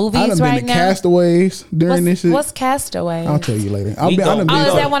to the movies right now. Castaways during this shit. What's Castaways? I'll tell you later. Is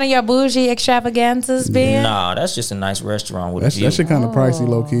that one of your bougie extravaganzas, Ben? Nah, that's just a nice restaurant with a view. That shit kind of pricey,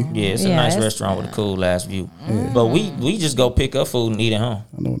 low key. Yeah, it's a nice restaurant with a cool ass view. Yeah. But we just go pick up food and eat at home.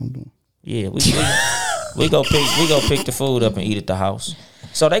 I know what I'm doing. Yeah, we go pick the food up and eat at the house.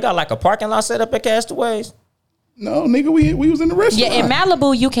 So they got like a parking lot set up at Castaways. No, nigga, we was in the restaurant. Yeah, in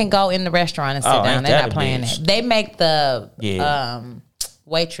Malibu, you can go in the restaurant and sit down. They're not playing that. They make the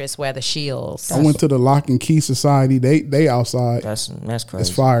waitress wear the shields. I went to the Lock and Key Society. They outside. That's crazy. It's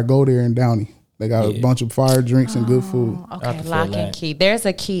fire. Go there in Downey. They got a bunch of fire drinks and good food. Okay, Lock and Key. There's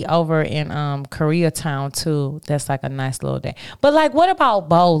a key over in Koreatown too. That's like a nice little day. But like, what about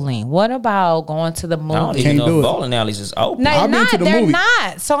bowling? What about going to the movie? I don't even know if bowling alleys is open. No, they're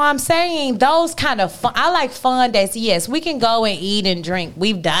not. So I'm saying those kind of fun. I like fun days. Yes, we can go and eat and drink.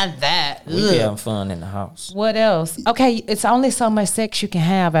 We've done that. We be having fun in the house. What else? Okay, it's only so much sex you can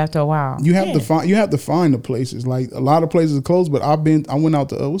have after a while. You have to find the places. Like a lot of places are closed, but I went out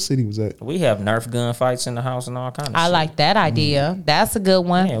to what city was that? We have Nerf gun fights in the house and all kinds of shit. I like that idea. That's a good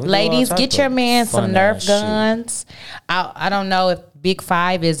one. Yeah, ladies, get your man some Nerf guns. I don't know if Big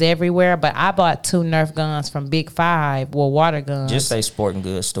Five is everywhere, but I bought 2 Nerf guns from Big Five, water guns. Just say sporting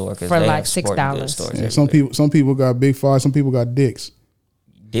goods store for like $6. Yeah, some people got Big Five, some people got Dick's.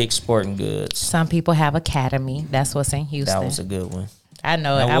 Dick's Sporting Goods. Some people have Academy. That's what's in Houston. That was a good one. I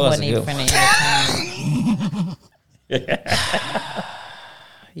know it. I wasn't even finna entertain.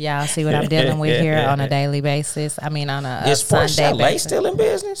 Y'all see what I'm dealing with here on a daily basis? I mean, on a Is Sports Sunday Chalet basis. still in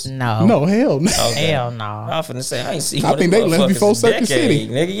business? No. No, hell no. Okay. Hell no. I'm finna say I ain't seen. I one of think them they left motherfuckers before in Circuit City. decade,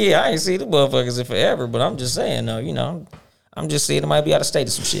 nigga. Yeah, I ain't seen the motherfuckers in forever. But I'm just saying, though, you know, I'm just saying it might be out of state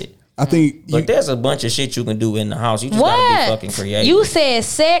of some shit. I think But there's a bunch of shit you can do in the house. You just gotta be fucking What? creative. You said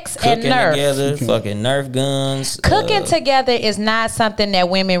sex and Cooking Nerf. together, fucking Nerf guns. Cooking together is not something that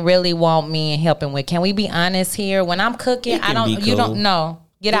women really want men helping with. Can we be honest here? When I'm cooking, It I can don't. be You cool. don't know.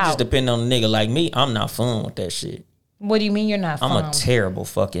 Get It out. just depend on the nigga. Like me, I'm not fun with that shit. What do you mean you're not I'm fun? a terrible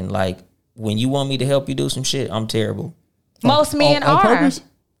fucking, like, when you want me to help you do some shit, I'm terrible. Most men on are. purpose.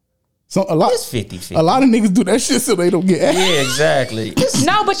 So a lot, It's 50-50. a lot of niggas do that shit so they don't get ass. Yeah, exactly.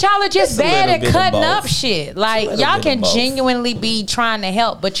 No, but y'all are just It's a bad little at bit of cutting both. up shit. Like little y'all bit can of both. genuinely be trying to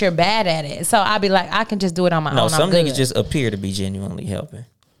help, but you're bad at it. So I'll be like, I can just do it on my No, own. some I'm good. niggas just appear to be genuinely helping.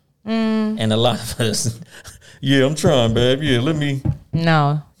 And a lot of us, yeah, I'm trying, babe. Yeah, let me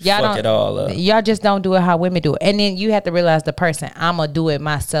No, y'all fuck don't. it all up. Y'all just don't do it how women do it. And then you have to realize the person. I'm a do it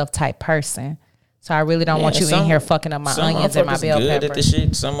myself type person. So I really don't want you in here fucking up my some onions and my motherfuckers bell good at the peppers.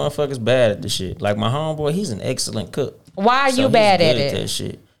 shit. Some motherfuckers bad at the shit. Like my homeboy, he's an excellent cook. Why are So you he's bad at good it? that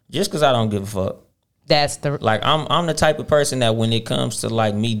shit. Just because I don't give a fuck. That's the Like I'm the type of person that when it comes to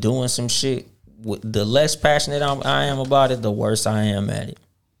like me doing some shit, the less passionate I am about it, the worse I am at it.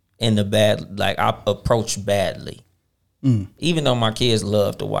 And the bad, like I approach badly. Even though my kids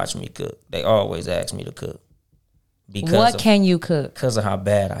love to watch me cook, they always ask me to cook. what can you cook? Because of how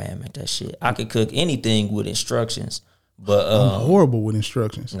bad I am at that shit. I could cook anything with instructions, but I'm horrible with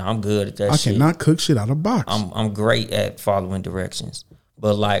instructions. no, I'm good at that I shit. cannot cook shit out of box. I'm great at following directions.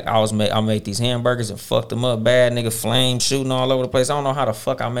 But like I made these hamburgers and fucked them up bad, nigga. Flame shooting all over the place. I don't know how the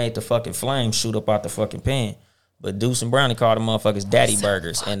fuck I made the fucking flame shoot up out the fucking pan. But Deuce and Brownie called them motherfuckers daddy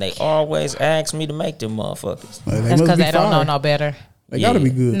burgers, and they always ask me to make them motherfuckers. They That's must because be they don't know fire. no better. They gotta Yeah. be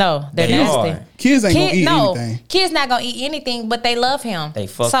good. No, they're They nasty. are. Kids ain't gonna eat anything. Kids not gonna eat anything, but they love him. They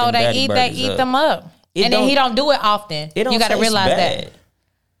fuck so them they daddy eat burgers up. them up. It And then he don't- don't do it often. It don't You gotta taste realize bad. that.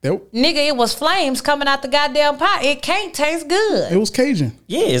 That- Nigga, it was flames coming out the goddamn pot. It can't taste good. It was Cajun.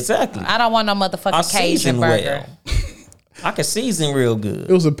 Yeah, exactly. I don't want no I motherfucking Cajun season burger. well. I can season real good.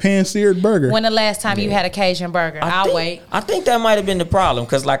 It was a pan-seared burger. When the last time you had a Cajun burger? I'll wait. I think that might have been the problem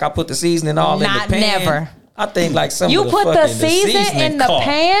because like I put the seasoning all Not in the pan. never. I think like some You of the put the fucking, seasoning seasoning in the caught.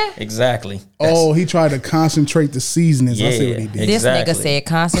 pan? Exactly. Oh, he tried to concentrate the seasonings. I see Yeah. what he did. This Exactly. nigga said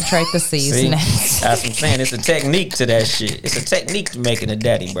concentrate the See, seasoning. that's what I'm saying. It's a technique to that shit. It's a technique to making a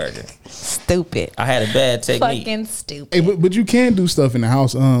daddy burger. Stupid. I had a bad technique. Fucking stupid. Hey, but you can do stuff in the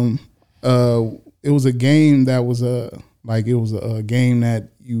house. It was a game that was it was a game that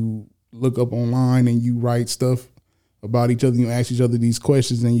you look up online and you write stuff about each other. You ask each other these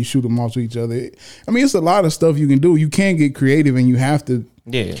questions and you shoot them off to each other. I mean, it's a lot of stuff you can do. You can get creative and you have to.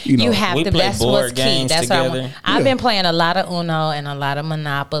 Yeah. You know, You have we to. play That's board what's key. games That's what I together. want. I've Yeah. been playing a lot of Uno and a lot of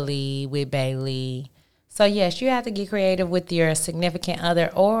Monopoly with Bailey. So yes, you have to get creative with your significant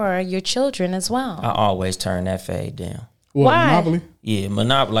other or your children as well. I always turn that fade down. What, Why? Monopoly? Yeah,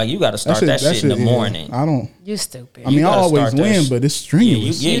 Monopoly. Like you got to start that shit in the yeah. morning. I don't. You stupid. I mean, I gotta always start that win, shit. but it's Yeah,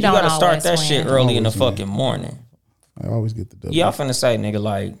 strenuous. you don't got to start always that win. shit early in the Always win. fucking morning. I always get the W. Yeah, I'm finna say, nigga,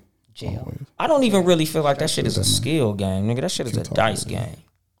 like, Jail. I don't even really feel like that shit is a skill game, nigga. That shit is a dice game.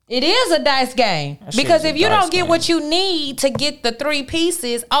 It is a dice game shit because is a if you dice don't get game. what you need to get the 3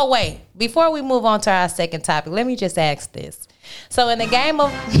 pieces. Oh wait, before we move on to our second topic, let me just ask this. So in the game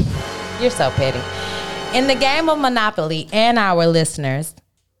of, you're so petty. In the game of Monopoly, and our listeners,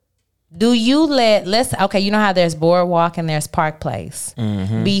 do you okay, you know how there's Boardwalk and there's Park Place.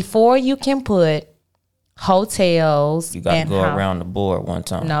 Mm-hmm. Before you can put hotels, You got to and go around the board one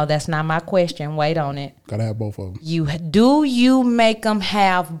time. No, that's not my question. Wait on it. Gotta have both of them. You make them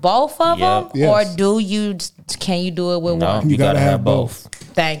have both of them, Yep. Yes. or can you do it with No, one? you gotta have both.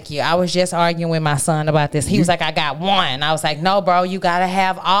 Thank you. I was just arguing with my son about this. He was like, I got one. I was like, no, bro, you gotta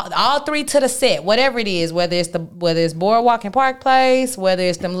have all 3 to the set, whatever it is, whether it's Boardwalk and Park Place, whether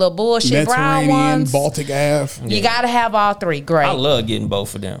it's them little bullshit brown Mediterranean, ones. Baltic Ave. You gotta have all 3. Great. I love getting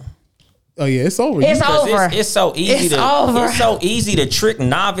both of them. Oh yeah, it's over. It's You- over. It's so easy It's to over. It's so easy to trick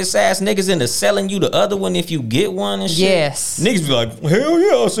novice ass niggas into selling you the other one if you get one and shit. Yes. Niggas be like, hell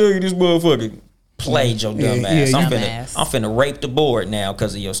yeah, I'll sell you this motherfucker. Played your dumb Yeah, ass. yeah, I'm finna rape the board now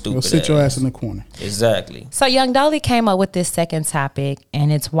because of your Go stupid sit your ass in the corner. Exactly. So Young Dolly came up with this second topic,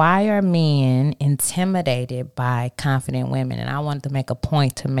 and it's why are men intimidated by confident women? And I wanted to make a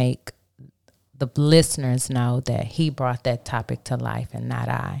point to make the listeners know that he brought that topic to life and not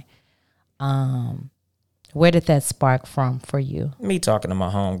I. Where did that spark from for you? Me talking to my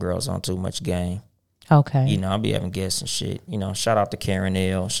homegirls on too much game. Okay. You know, I'll be having guests and shit. You know, shout out to Karen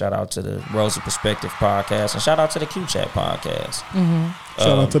L. Shout out to the Rosa Perspective podcast. And shout out to the Q Chat podcast.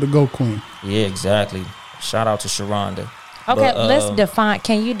 Shout out to the Go Queen. Yeah, exactly. Shout out to Sharonda. Okay, But, let's define.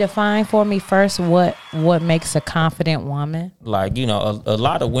 Can you define for me first what makes a confident woman? Like, you know, a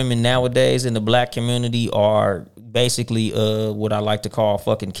lot of women nowadays in the black community are basically what I like to call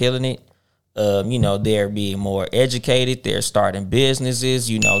fucking killing it. You know, they're being more educated, they're starting businesses,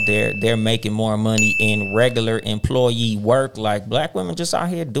 you know, they're making more money in regular employee work. Like, black women just out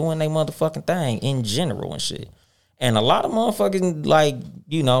here doing their motherfucking thing in general and shit. And a lot of motherfucking, like,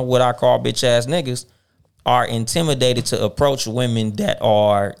 you know, what I call bitch ass niggas are intimidated to approach women that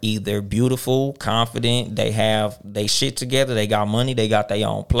are either beautiful, confident, they shit together, they got money, they got their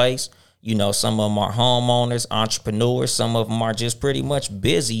own place. You know, some of them are homeowners, entrepreneurs. Some of them are just pretty much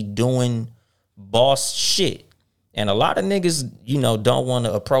busy doing boss shit. And a lot of niggas, you know, don't want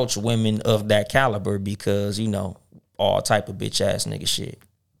to approach women of that caliber because, you know, all type of bitch ass nigga shit.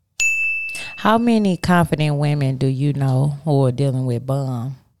 How many confident women do you know who are dealing with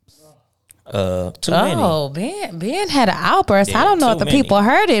bum? Too many. Oh, Ben had an outburst. Yeah, I don't know if too the many. people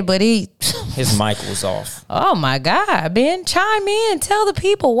heard it, but His mic was off. oh my God, Ben, chime in, tell the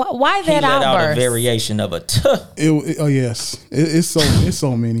people why He that let out a outburst. variation of a Oh yes, it's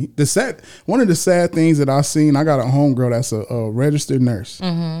so many. One of the sad things that I've seen. I got a homegirl that's a registered nurse.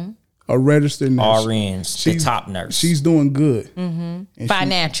 Mm-hmm. A registered nurse. RNs, the top nurse. She's doing good. Mm-hmm.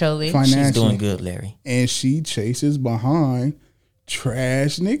 Financially. She's doing good, Larry. And she chases behind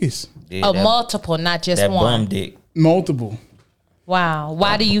trash niggas. Yeah, Multiple, not just that one. bum dick. Multiple. Wow.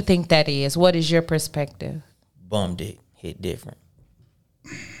 Why do you think that is? What is your perspective? Bum dick hit different.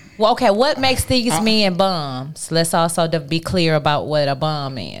 Well, okay, what makes these men bums? Let's also be clear about what a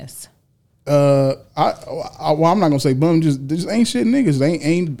bum is. Well, I'm not gonna say bum. Just ain't shit niggas. They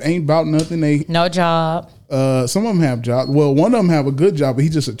ain't about nothing. They No job. some of them have jobs. Well, one of them have a good job, but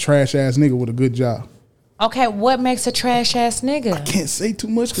he's just a trash ass nigga with a good job. Okay, what makes a trash ass nigga? Can't say too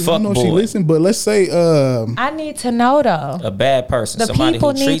much because I Fuck know she boy. listen. But let's say I need to know though. A bad person. The Somebody people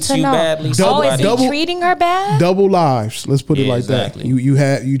who need treats to you know. badly. Oh, is Somebody he treating her bad? double lives. Let's put it Yeah, like exactly.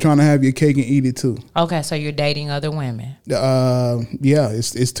 that. You trying to have your cake and eat it too. Okay, so you're dating other women. Yeah,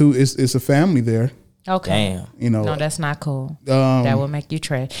 it's a family there. Okay. Damn. You know, No, that's not cool. That will make you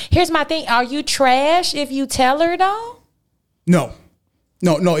trash. Here's my thing. Are you trash if you tell her though? no.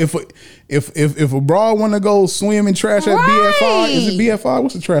 If a broad want to go swim and trash at Right. BFI, is it BFI?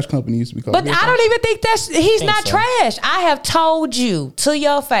 What's the trash company used to be called? But BFI? I don't even think he's Think not so. trash. I have told you to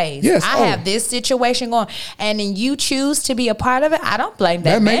your face. Yes, I have this situation going, and then you choose to be a part of it. I don't blame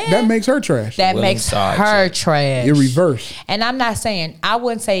that man. that makes her trash. That Willing makes side her chick. trash. It reverse. And I'm not saying I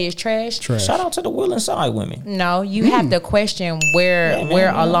wouldn't say it's trash. Trash. Shout out to the willing side women. No, you have to question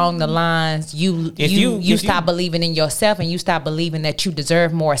where along the lines you If you- stop believing in yourself and you stop believing that you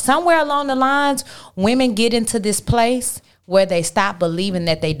deserve more. Somewhere along the lines, women get into this place where they stop believing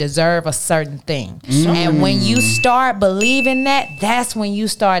that they deserve a certain thing. And when you start believing that, that's when you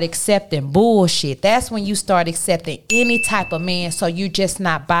start accepting bullshit. That's when you start accepting any type of man. So you're just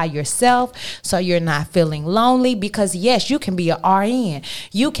not by yourself. So you're not feeling lonely because yes, you can be a RN.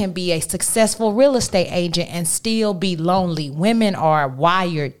 You can be a successful real estate agent and still be lonely. Women are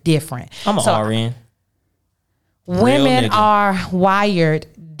wired different. I'm a So RN. women nigga. are wired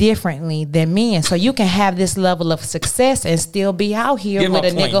differently than men. So you can have this level of success and still be out here Get with my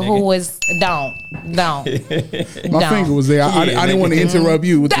a point, nigga who nigga. is don't. My No. finger was there. I Yeah, didn't want to nigga. interrupt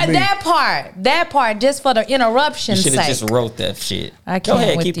you with the thing. That part, just for the You interruption's should have sake. just wrote that shit. I Go can't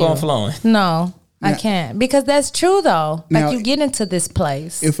ahead, with keep you. on flowing. No, I can't because that's true though. Like Now, you get into this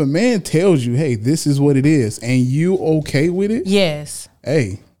place. If a man tells you, "Hey, this is what it is," and you okay with it, Yes.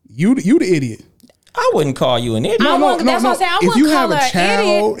 hey, you the idiot. I wouldn't call you an idiot. I wouldn't- that's what I'm saying. I If wouldn't you have call a her an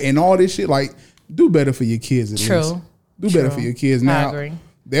child and all this shit, like, do better for your kids. At True. least. Do better True. for your kids. I Now, agree.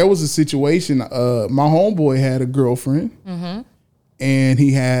 there was a situation. My homeboy had a girlfriend, and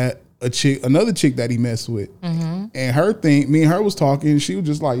he had another chick that he messed with, and her thing. Me and her was talking. And she was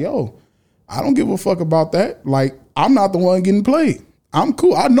just like, "Yo, I don't give a fuck about that. Like, I'm not the one getting played. I'm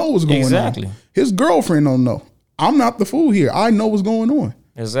cool. I know what's going Exactly. on. His girlfriend don't know. I'm not the fool here. I know what's going on."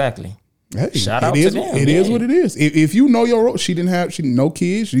 Exactly. Hey, Shout it out is, to them, It is yeah. what it is. If you know your role, she no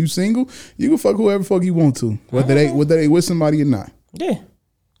kids, you single, you can fuck whoever fuck you want to, whether they with somebody or not. Yeah.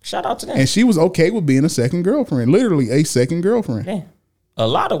 Shout out to them. And she was okay with being a second girlfriend, literally a second girlfriend. Yeah. A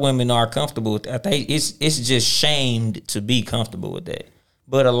lot of women are comfortable with that. It's just shamed to be comfortable with that.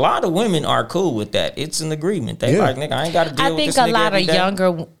 But a lot of women are cool with that. It's an agreement. They like, nigga, I ain't got to deal with this nigga. I think a lot of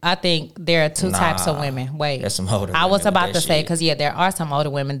younger. I think there are two types of women. Wait, there's some older. I was about to say because there are some older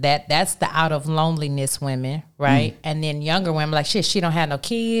women that's the out of loneliness women, right? And then younger women like shit. She don't have no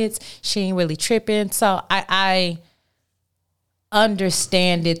kids. She ain't really tripping. So I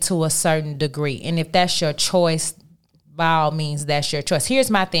understand it to a certain degree, and if that's your choice, by all means, that's your choice. Here's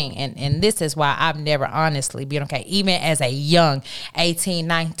my thing, and this is why I've never honestly been okay, even as a young 18,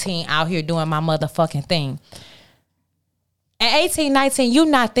 19 out here doing my motherfucking thing. At 18, 19, you're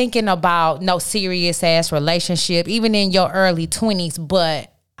not thinking about no serious ass relationship, even in your early 20s, but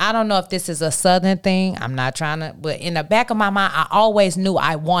I don't know if this is a Southern thing. I'm not trying to, but in the back of my mind, I always knew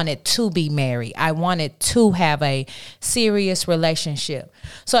I wanted to be married. I wanted to have a serious relationship.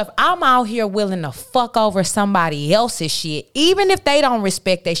 So if I'm out here willing to fuck over somebody else's shit, even if they don't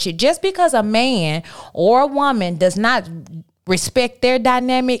respect their shit, just because a man or a woman does not respect their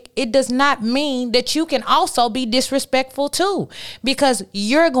dynamic, it does not mean that you can also be disrespectful too, because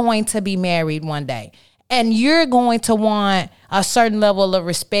you're going to be married one day. And you're going to want a certain level of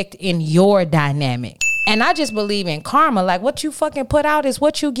respect in your dynamic. And I just believe in karma. Like what you fucking put out is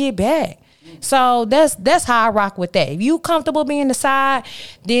what you get back. So that's how I rock with that. If you comfortable being the side,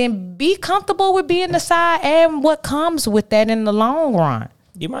 then be comfortable with being the side and what comes with that in the long run.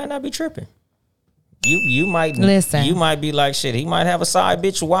 You might not be tripping. You might listen. You might be like, shit, he might have a side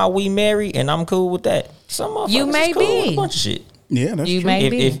bitch while we marry, and I'm cool with that. Some motherfuckers you may is cool be with a bunch of shit. Yeah, that's you true. may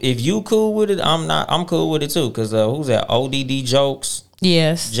be. If you cool with it, I'm cool with it too. Cause who's that? ODD Jokes.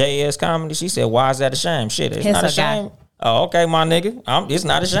 Yes. JS Comedy. She said, "Why is that a shame?" Shit, it's Here's not a a guy. shame. Oh, okay, my nigga. It's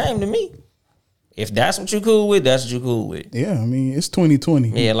not a shame to me. If that's what you cool with, that's what you cool with. Yeah, I mean, it's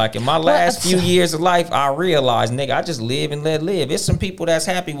 2020. Yeah, like in my last few years of life, I realized, nigga, I just live and let live. There's some people that's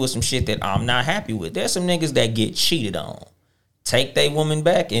happy with some shit that I'm not happy with. There's some niggas that get cheated on. Take their woman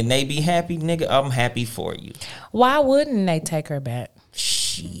back and they be happy, nigga. I'm happy for you. Why wouldn't they take her back?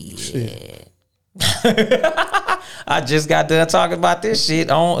 Shit. I just got done talking about this shit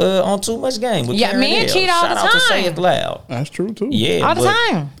on Too Much Game. With Yeah, Karen men Hill. cheat all Shout the out to Say time. It Loud. That's true too. Yeah, All the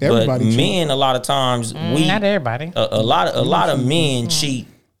time. But Everybody cheat. men, a lot of times Not everybody. a lot of men cheat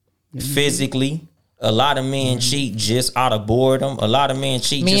physically. A lot of men cheat just out of boredom. A lot of men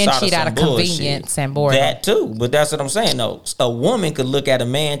cheat Men just cheat out out of of some convenience bullshit. and boredom. That too, but that's what I'm saying though. A woman could look at a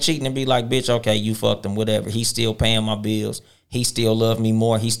man cheating and be like, "Bitch, okay, you fucked him, whatever. He's still paying my bills. He still love me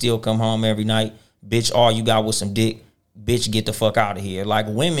more. He still come home every night. Bitch, all you got was some dick. Bitch, get the fuck out of here." Like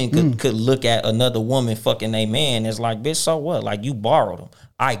women could look at another woman fucking a man as like, bitch, so what? Like you borrowed him.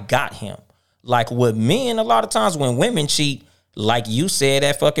 I got him. Like with men, a lot of times when women cheat, like you said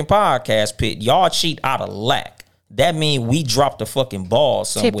at fucking podcast pit, y'all cheat out of lack. That mean we dropped the fucking ball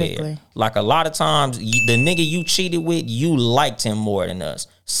somewhere. Typically. Like a lot of times, the nigga you cheated with, you liked him more than us.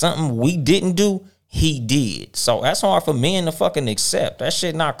 Something we didn't do, he did. So that's hard for men to fucking accept. That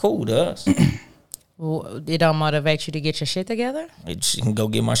shit not cool to us. It don't motivate you to get your shit together? She can go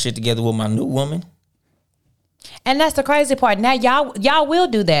get my shit together with my new woman. And that's the crazy part. Now y'all will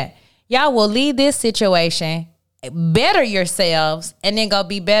do that. Y'all will leave this situation, better yourselves, and then go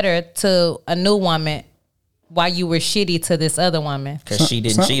be better to a new woman while you were shitty to this other woman. Because she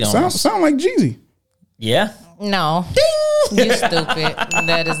didn't cheat on us. Sound like Jeezy. Yeah. No. You stupid.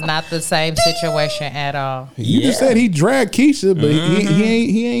 That is not the same situation at all. You just said he dragged Keisha, but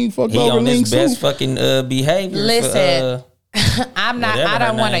he ain't fucked He over on Ling his best Sue. fucking behavior. Listen, I whatever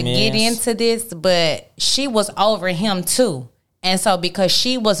don't her want to name get is. into this, but she was over him too. And so because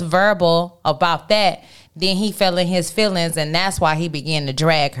she was verbal about that, then he fell in his feelings, and that's why he began to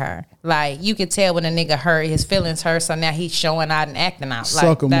drag her. Like, you could tell when a nigga hurt, his feelings hurt, so now he's showing out and acting out.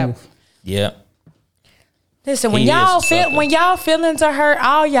 Sucker like that. move. Yeah. Listen, when He is y'all a sucker. when y'all feelings are hurt,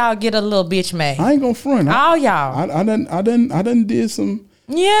 all y'all get a little bitch made. I ain't gonna front. All y'all. I done did some.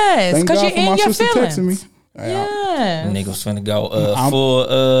 Yes, Thank because God you're for my in your sister feelings. texting me. Yeah. Niggas finna go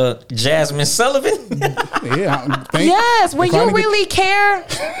full Jasmine Sullivan. Yeah. Yes, when trying you to get- really care.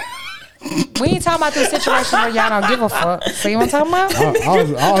 We ain't talking about the situation where y'all don't give a fuck. So you want to talk about?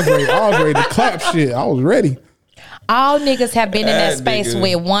 I was ready to clap shit. I was ready. All niggas have been in that That space nigga-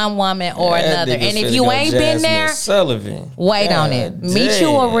 with one woman or That another. nigga And if finna you go ain't been Jasmine there, Sullivan. wait on it. God Meet you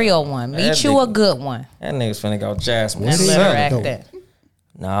a damn. real one. Meet That you a nigga- good one. That nigga's finna go Jasmine And let her Sullivan. act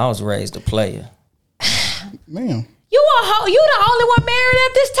that. Nah, I was raised a player. Man. You the only one married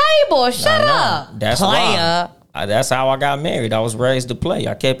at this table. Shut up. That's Player. why. That's how I got married. I was raised to play.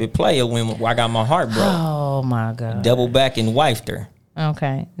 I kept it player when I got my heart broke. Oh my God. Double back and wifed her.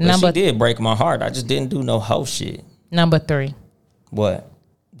 Okay. But she did break my heart. I just didn't do no hoe shit. Number 3. What?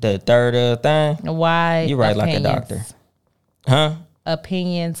 The third thing? Why? You right like a doctor. Huh?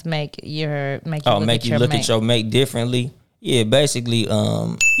 opinions make you look at your mate differently. Yeah, basically,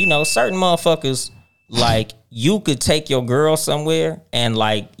 certain motherfuckers, like, you could take your girl somewhere and,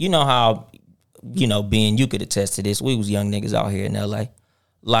 like, you know how, Ben, you could attest to this. We was young niggas out here in LA.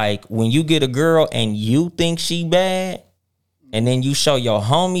 Like, when you get a girl and you think she bad, and then you show your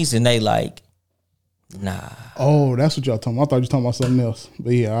homies and they like, nah. Oh, that's what y'all talking about. I thought you were talking about something else.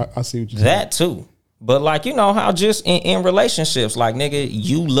 But yeah, I see what you're saying. That too. But like, you know how just in relationships, like, nigga,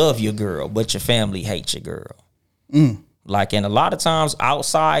 you love your girl, but your family hates your girl. Like, and a lot of times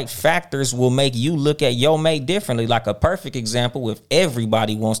outside factors will make you look at your mate differently. Like, a perfect example, if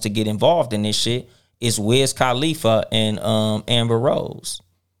everybody wants to get involved in this shit, is Wiz Khalifa and Amber Rose.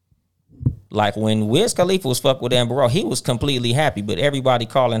 Like, when Wiz Khalifa was fucked with Amber Rose, he was completely happy, but everybody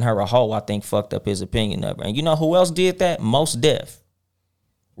calling her a hoe, I think, fucked up his opinion of her. And you know who else did that? Mos Def.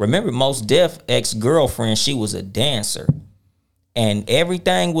 Remember Mos Def ex-girlfriend, she was a dancer. And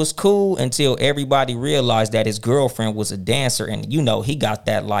everything was cool until everybody realized that his girlfriend was a dancer. And, he got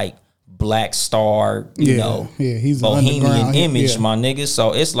that, like, black star, he's bohemian image, yeah. my nigga.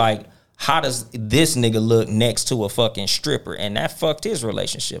 So it's like, how does this nigga look next to a fucking stripper? And that fucked his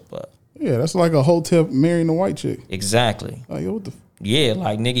relationship up. Yeah, that's like a hotel marrying a white chick. Exactly. Like, yo, what the... Yeah,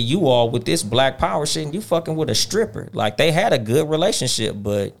 like, nigga, you all with this black power shit and you fucking with a stripper. Like, they had a good relationship,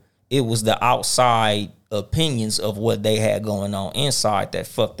 but it was the outside opinions of what they had going on inside that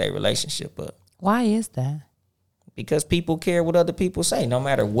fucked their relationship up. Why is that? Because people care what other people say, no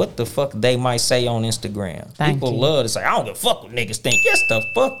matter what the fuck they might say on Instagram. Thank people you. love to say, I don't give a fuck what niggas think. Yes, the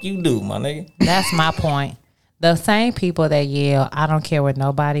fuck you do, my nigga. That's my point. The same people that yell, I don't care what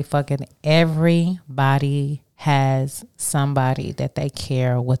nobody fucking, everybody has somebody that they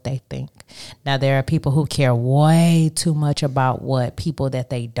care what they think. Now, there are people who care way too much about what people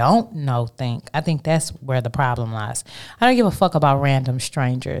that they don't know think. I think that's where the problem lies. I don't give a fuck about random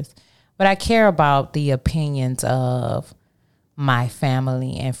strangers, but I care about the opinions of my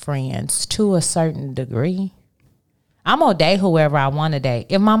family and friends to a certain degree. I'm going to date whoever I want to date.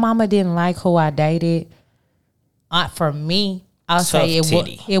 If my mama didn't like who I dated, for me, I'll say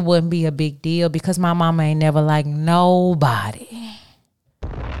it wouldn't be a big deal because my mama ain't never liked nobody.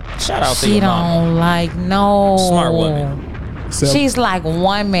 Shout out to your mama. She don't like no smart woman. She's like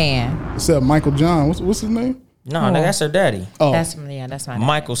one man. Except Michael John. What's his name? No, that's her daddy. Oh, that's my daddy.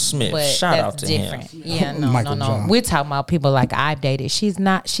 Michael Smith. But Shout out to different. him. Yeah, no. John. We're talking about people like I've dated. She's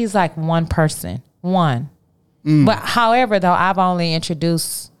like one person. One. But however, though, I've only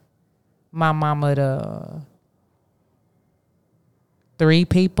introduced my mama to 3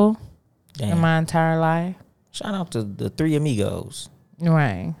 people in my entire life. Shout out to the 3 amigos.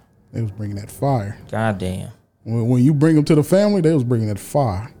 Right. They was bringing that fire. God damn. When you bring them to the family, they was bringing that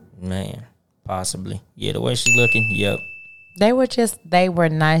fire. Man, possibly. Yeah, the way she looking, yep. They were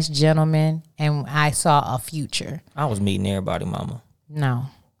nice gentlemen, and I saw a future. I was meeting everybody, mama. No.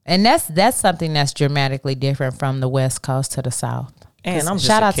 And that's something that's dramatically different from the West Coast to the South. And I'm just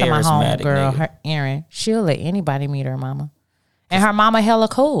shout a out to my charismatic homegirl, nigga. Erin. She'll let anybody meet her mama. And her mama hella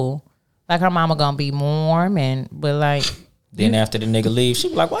cool. Like, her mama gonna be warm but like... Then after the nigga leave, she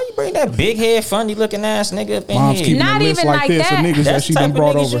be like, why you bring that big head, funny looking ass nigga up in Mom's here? keeping Not a list even like like this that. of niggas that That's she the done type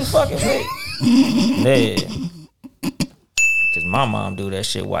brought of niggas over. you fucking with. Yeah. Cause my mom do that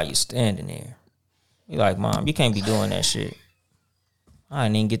shit while you standing there. You like, Mom, you can't be doing that shit. I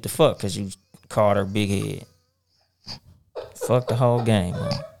didn't even get the fuck cause you called her big head. Fuck the whole game,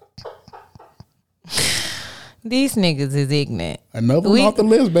 man. These niggas is ignorant. Another one off the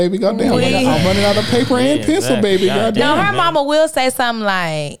list, baby. Goddamn. I'm running out of paper and pencil, exactly. baby. Goddamn. No, Goddamn. her mama will say something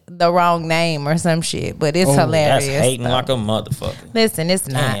like the wrong name or some shit, but it's hilarious. That's hating though. like a motherfucker. Listen, it's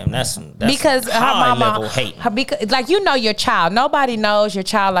not. Damn, that's because her high mama, level hate. because like your child. Nobody knows your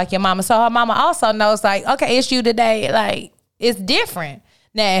child like your mama. So her mama also knows like, okay, it's you today. Like, it's different.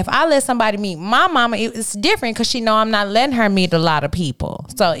 Now, if I let somebody meet my mama, it's different because she know I'm not letting her meet a lot of people.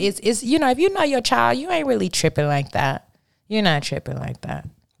 So it's if you know your child, you ain't really tripping like that. You're not tripping like that.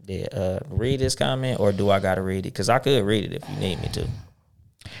 Yeah, read this comment, or do I gotta read it? Because I could read it if you need me to.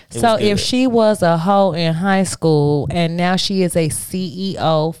 So if she was a hoe in high school and now she is a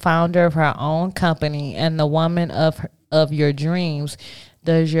CEO, founder of her own company, and the woman of your dreams,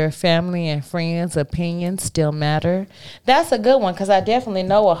 does your family and friends' opinions still matter? That's a good one because I definitely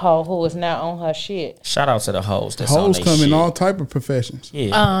know a hoe who is not on her shit. Shout out to the hoes that's on Hoes they come shit. in all type of professions.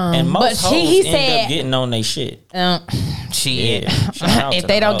 Yeah, and most but hoes he end said- up getting on they shit. Shit. Yeah. Shout out If to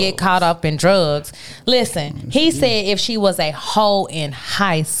they the don't get hoes. caught up in drugs. Listen, he said if she was a hoe in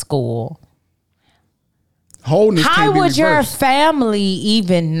high school, Wholeness how can't be would your reversed. family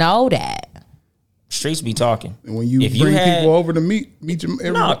even know that? Streets be talking. And when you bring people over to meet you,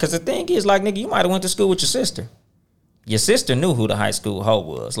 no, because the thing is, like, nigga, you might have went to school with your sister. Your sister knew who the high school hoe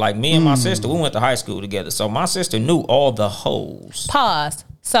was. Like, me and my sister, we went to high school together. So my sister knew all the hoes. Pause.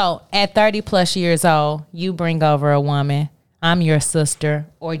 So at 30 plus years old, you bring over a woman. I'm your sister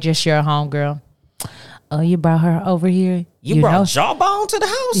or just your homegirl. Oh, you brought her over here? You brought Jawbone to the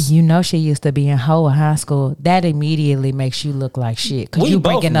house? You know she used to be in high school. That immediately makes you look like shit. Because you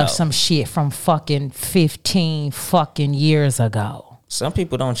bringing up some shit from fucking 15 fucking years ago. Some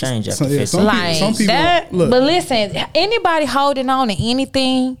people don't change after 15. Some people, look. But listen, anybody holding on to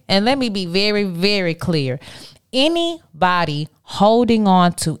anything, and let me be very, very clear. Anybody holding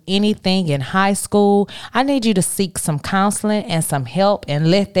on to anything in high school, I need you to seek some counseling and some help and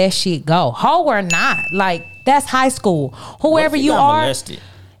let that shit go. Hoe or not, like, that's high school. Whoever you are, molested?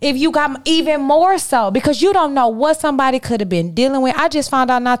 If you got, even more so, because you don't know what somebody could have been dealing with. I just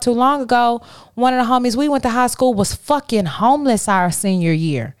found out not too long ago, one of the homies we went to high school was fucking homeless our senior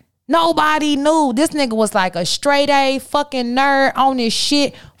year. Nobody knew. This nigga was like a straight A fucking nerd on his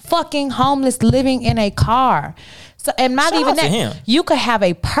shit, fucking homeless, living in a car. So, and not even that, you could have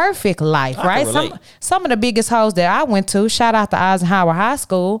a perfect life, right? Some of the biggest hoes that I went to, shout out to Eisenhower High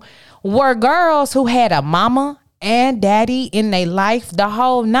School, were girls who had a mama and daddy in their life, the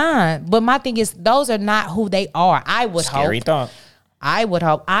whole nine. But my thing is, those are not who they are. I would hope. Scary thought. I would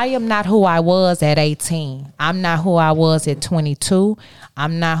hope. I am not who I was at 18. I'm not who I was at 22.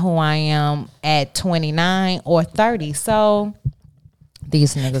 I'm not who I am at 29 or 30. So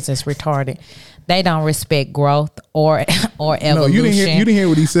these niggas is retarded. They don't respect growth or evolution. No, you didn't hear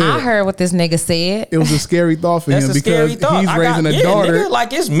what he said. I heard what this nigga said. It was a scary thought for him because he's raising a daughter. Nigga,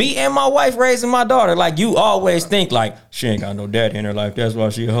 like, it's me and my wife raising my daughter. Like, you always think like she ain't got no daddy in her life. That's why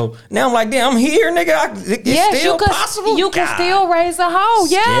she a hoe. Now I'm like, damn, I'm here, nigga. It's still possible. You can still raise a hoe.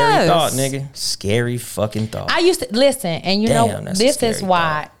 Yes. Scary thought, nigga. Scary fucking thought. I used to listen, and you know, this is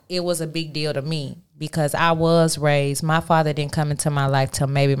why it was a big deal to me, because I was raised. My father didn't come into my life till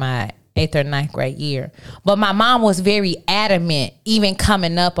maybe my 8th or 9th grade year. But my mom was very adamant, even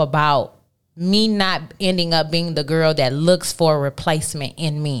coming up, about me not ending up being the girl that looks for a replacement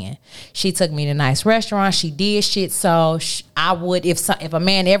in men. She took me to nice restaurants. She did shit. So I would, if a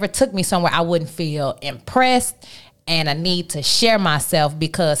man ever took me somewhere, I wouldn't feel impressed. And I need to share myself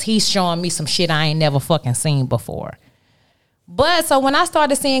because he's showing me some shit I ain't never fucking seen before. But so when I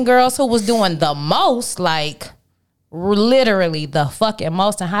started seeing girls who was doing the most, like literally the fucking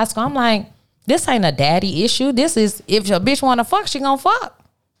most in high school, I'm like, this ain't a daddy issue. This is, if your bitch want to fuck, she gonna fuck.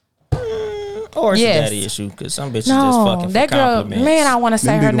 Or it's a daddy issue, because some bitches just fucking for that girl, compliments. man, I want to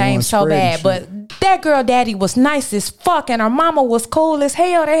say her name so bad, but that girl daddy was nice as fuck, and her mama was cool as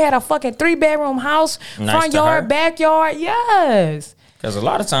hell. They had a fucking 3-bedroom house, front yard, backyard. Yes. Because a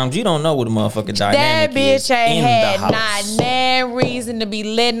lot of times you don't know what a motherfucking dynamic is. That bitch ain't had not no reason to be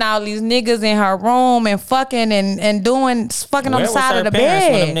letting all these niggas in her room and fucking and doing fucking on the side of the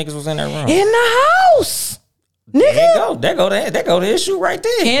bed. When them niggas was in that room? In the house. Nigga. There go the issue right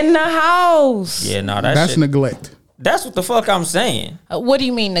there. In the house. Yeah, no, that's neglect. That's what the fuck I'm saying. What do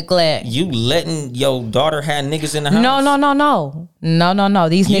you mean neglect? You letting your daughter have niggas in the house? No.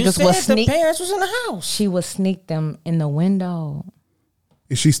 These niggas was sneak. The parents was in the house. She would sneak them in the window.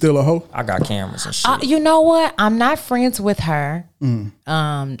 Is she still a hoe? I got cameras and shit. You know what? I'm not friends with her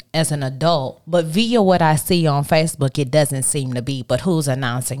as an adult, but via what I see on Facebook, it doesn't seem to be. But who's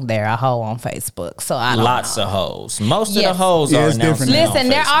announcing they're a hoe on Facebook? So I don't Lots know. of hoes. Most of the hoes are announcing. Listen,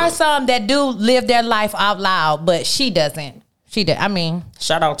 there are some that do live their life out loud, but she doesn't. I mean,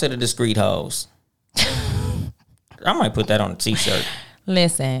 shout out to the discreet hoes. I might put that on a t-shirt.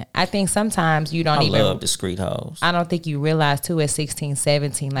 Listen, I think sometimes you don't I love discreet hoes. I don't think you realize too at 16,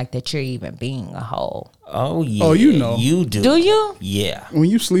 17, like that you're even being a hoe. Oh yeah. Oh, you know. You do. Do you? Yeah. When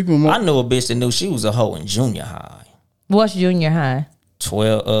you sleeping, I knew a bitch that knew she was a hoe in junior high. What's junior high?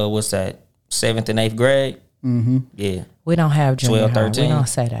 12. What's that? 7th and 8th grade. Mm-hmm. Yeah. We don't have junior 12, 13. high. We don't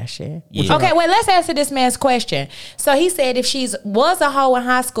say that shit. Yeah. Okay, wait, let's answer this man's question. So he said if she's was a hoe in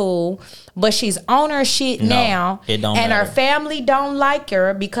high school, but she's on her shit now, it don't and matter. her family don't like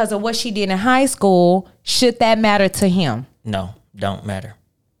her because of what she did in high school, should that matter to him? No, don't matter.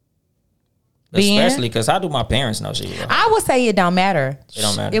 Being? Especially because how do my parents know she was a hoe? I would say it don't matter. It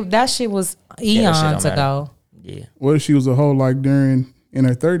don't matter. That shit was that shit don't eons matter. ago. Yeah. What if she was a hoe like in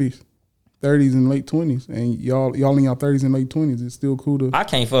her 30s and late 20s, and y'all in your 30s and late 20s? It's still cool to. I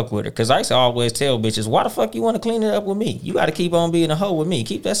can't fuck with her because I used to always tell bitches, why the fuck you want to clean it up with me? You got to keep on being a hoe with me.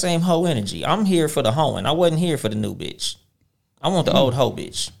 Keep that same hoe energy. I'm here for the hoeing. I wasn't here for the new bitch. I want the old hoe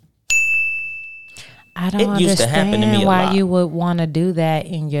bitch. I don't It used to happen to me understand a why lot. you would want to do that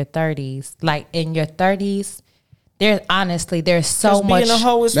in your 30s. Like in your 30s, there's so much. Being a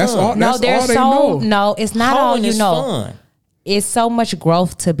hoe is That's fun. all- No, there's they so know. no. It's not all Hoeing you is know. fun. It's so much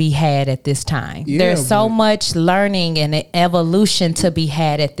growth to be had at this time. Yeah, There's so but- much learning and evolution to be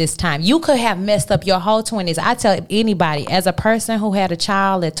had at this time. You could have messed up your whole 20s. I tell anybody, as a person who had a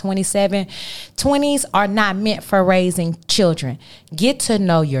child at 27, 20s are not meant for raising children. Get to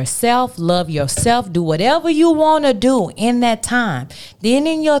know yourself, love yourself, do whatever you want to do in that time. Then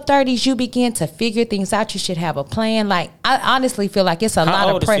in your 30s, you begin to figure things out. You should have a plan. Like, I honestly feel like it's a How lot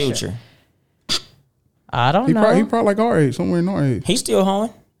old of is pressure. Future? I don't He know. probably like our age, somewhere in our age. He's still hoeing.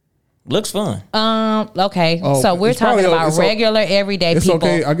 Looks fun. Okay. Oh, So we're it's probably- talking about it's o- regular, everyday it's people.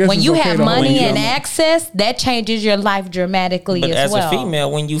 okay. I guess When it's you okay have to hold money you and young. access, that changes your life dramatically But as as well. a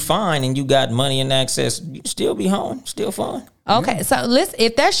female, when you fine and you got money and access, you still be hoeing. Still fun. Okay, so listen,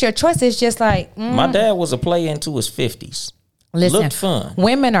 if that's your choice, it's just like, My dad was a player into his 50s. listen, Looked fun.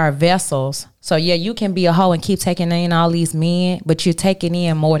 women are vessels. So yeah, you can be a hoe and keep taking in all these men, but you're taking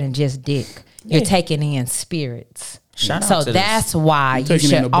in more than just dick. You're Yeah. taking in spirits. Shout So out to that's why you taking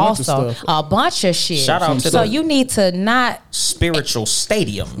in should a bunch of also stuff. a bunch of shit. Shout out to so the- you need to not spiritual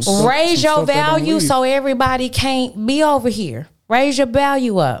stadiums. raise your stuff that don't value leave. so everybody can't be over here. Raise your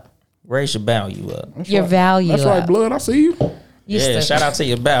value up. Raise your value up. Your value That's up. right, blood. I see you. You Yeah, still- shout out to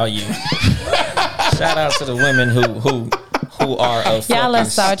your value. Shout out to the women who are a Y'all are fucking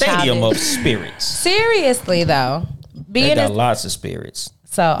so stadium childish. of spirits. Seriously though, They being got a, lots of spirits.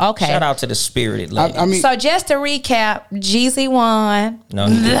 so okay. Shout out to the spirited ladies. I mean, So just to recap, Jeezy won No,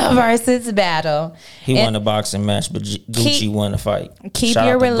 he the didn't. versus battle. He And won the boxing match, but Gucci won the fight. Keep Shout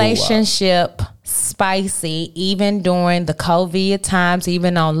your out to Guwap. relationship spicy, even during the COVID times,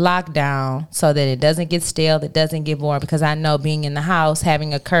 even on lockdown, so that it doesn't get stale, it doesn't get boring. Because I know being in the house,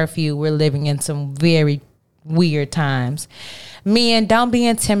 having a curfew, we're living in some very weird times. Men, don't be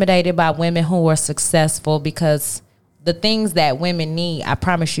intimidated by women who are successful, because the things that women need, I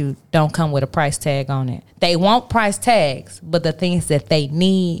promise you, don't come with a price tag on it. They want price tags, but the things that they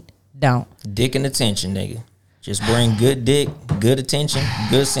need don't. Dick and attention, nigga. Just bring good dick, good attention,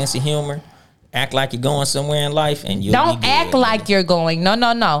 good sense of humor. Act like you're going somewhere in life, and you'll Don't be good, act like you're going. No.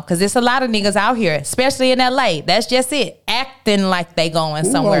 Because there's a lot of niggas out here, especially in LA. That's just it. Acting like they going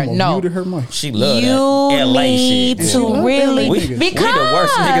somewhere. almost No. muted her mic. She love You that LA need shit. to love really LA We, niggas. we the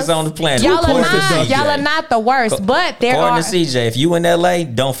worst niggas on the planet. Y'all are According to not. CJ. Y'all are not the worst, but there According are. to CJ, if you in LA,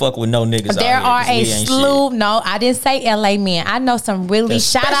 don't fuck with no niggas. There out are here, a 'cause we ain't slew. shit. No, I didn't say LA men. I know some really.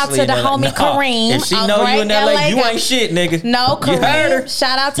 Shout out Especially to in the LA. homie No, Kareem. if she a know you great in LA, you guy. ain't shit, nigga. No, You heard her? Kareem.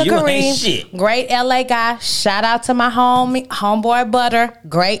 Shout out to You Kareem. ain't shit. Great LA guy. Shout out to my homeboy Butter.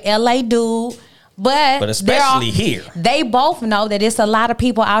 Great LA dude. But especially here. They both know that it's a lot of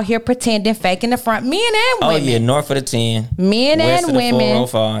people out here pretending, faking the front. Men and Oh women. yeah, north of the 10. Men west and of the women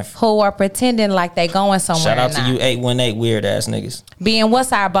 405. who are pretending like they going somewhere. Shout out and to not. you 818 weird ass niggas. Being,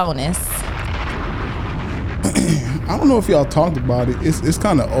 what's our bonus? I don't know if y'all talked about it. It's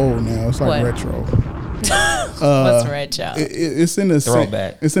kind of old now. It's like What? retro. What's retro? It's in the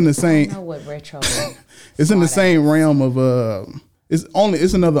Throwback. It's in the I same. know what retro is. It's in the same realm of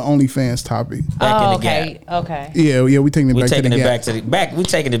It's another OnlyFans topic. Back in the okay. gap. Okay. Yeah. We taking it We're back to the taking it gap. back to the back. We're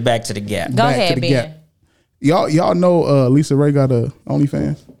taking it back to the gap. Go Back to ahead, the Ben. gap. Y'all know Lisa Ray got a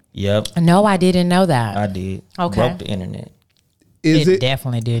OnlyFans. Yep, No, I didn't know that. I did. Okay. Broke the internet. Is it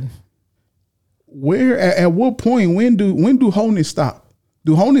definitely did. where at what point when do wholeness stop?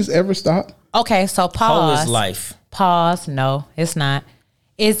 Do wholeness ever stop? Okay, so Whole pause. is life. Pause. No, it's not.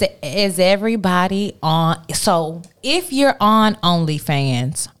 Is everybody on? So if you're on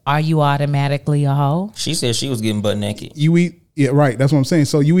OnlyFans, are you automatically a hoe? She said she was getting butt naked. Yeah, right. That's what I'm saying.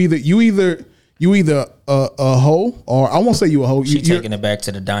 So you either a hoe, or I won't say you a hoe. She You're- taking it back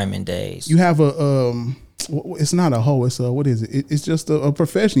to the diamond days. you have a it's not a hoe. It's what is it? It's just a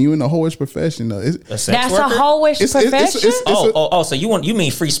profession. You in a hoish profession. It's a sex That's worker? a hoish profession. So you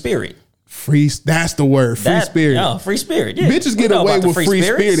mean free spirit? free. That's the word. Free spirit. Yeah, free spirit. Yeah. Bitches We get know away about the with free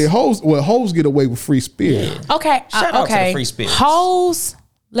spirits. spirit. Hoes get away with free spirit. Okay. Shout out to the okay. free spirits. Hoes.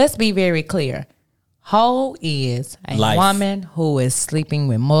 Let's be very clear. Hoe is a Life. woman who is sleeping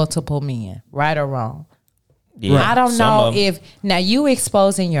with multiple men, right or wrong. Yeah, I don't some know of 'em. if now you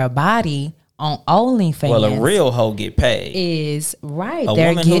exposing your body on OnlyFans. Well, a real hoe get paid. is right. A they're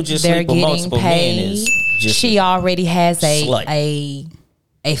woman who just they're sleep with getting multiple men paid. is just She already has slut.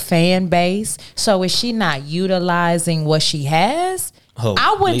 a fan base. So is she not utilizing what she has?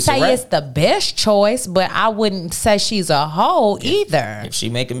 I wouldn't Lisa say Ray? it's the best choice, but I wouldn't say she's a hoe either. If she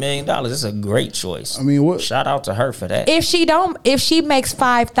make $1 million, it's a great choice. I mean, what? Shout out to her for that. If she makes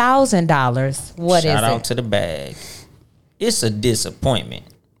 $5,000, what Shout is out it? to the bag. It's a disappointment.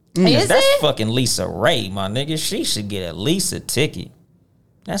 Is That's it? fucking Lisa Ray, my nigga. She should get at least a ticket.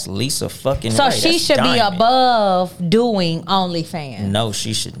 That's Lisa fucking So Ray. she That's should be diamond. above doing OnlyFans. No,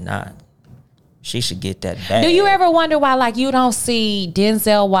 she should not. She should get that bag. Do you ever wonder why, like, you don't see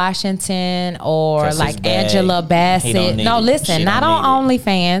Denzel Washington or 'Cause his like bag, Angela he don't Bassett? need No, it. listen, She not don't on need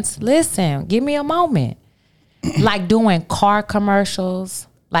OnlyFans. Listen, give me a moment. Like doing car commercials,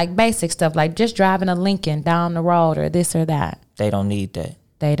 like basic stuff, like just driving a Lincoln down the road or this or that. They don't need that.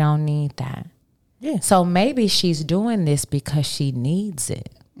 They don't need that. Yeah. So maybe she's doing this because she needs it.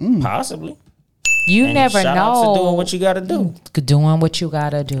 Possibly. You And never shout know. out to doing what you got to do. Doing what you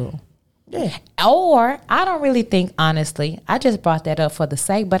gotta do. Yeah. Or I don't really think, honestly, I just brought that up for the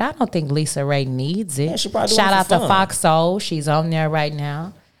sake, but I don't think Lisa Ray needs it. Yeah, she probably Shout doing it out for to fun. Fox Soul. She's on there right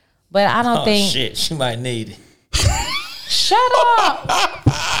now. But I don't Oh think. shit, she might need it. Shut up.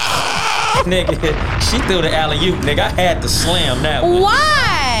 Nigga, she threw the alley-oop, nigga. I had to slam that one.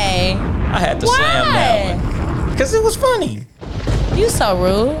 Why? I had to slam that one. Because it was funny. You so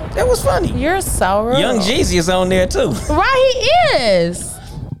rude. It was funny. You're so rude. Young Jeezy is on there too. Right, he is.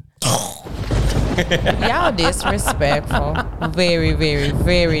 Y'all disrespectful. Very, very,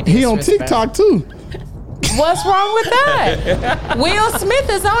 very disrespectful. He on TikTok too. What's wrong with that? Will Smith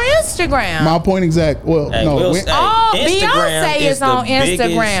is on Instagram. My point exact. Well, Hey, no. Will when- Smith- Oh, Instagram Beyonce is the on biggest-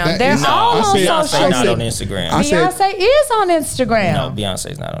 Instagram. They're No, all I on said- Beyonce social not said- on media. Instagram. I said- Beyonce is on Instagram. No,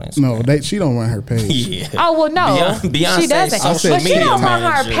 Beyonce's not on Instagram. no, she don't run her page. Yeah. Oh well, no, Beyonce's she doesn't. social But she media don't run her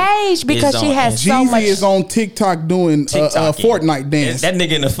manager page because is she on has so Jeezy much. is on TikTok doing a TikToking. Fortnite dance. That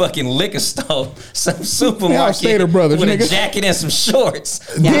nigga in the fucking liquor store, some supermarket Stater Brothers, with nigga. a jacket and some shorts,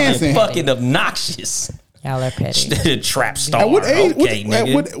 Dancing. fucking obnoxious. Y'all are petty. The trap star. At what age? Okay,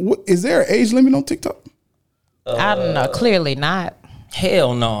 nigga. What is there an age limit on TikTok? I don't know. Clearly not.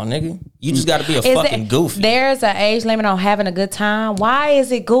 Hell no, nigga. You just got to be a Is fucking it, goofy. There's an age limit on having a good time. Why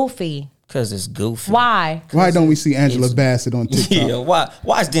is it goofy? Because it's goofy. Why? Why don't we see Angela Bassett on TikTok? Yeah.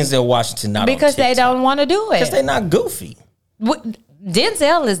 Why is Denzel Washington not Because on they TikTok? don't want to do Because they it. not goofy.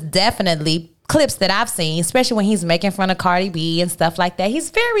 Denzel is definitely clips that I've seen, especially when he's making fun of Cardi B and stuff like that. He's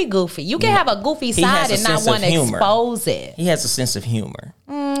very goofy. You can have a goofy He side has a and not sense of want to humor. expose it. He has a sense of humor.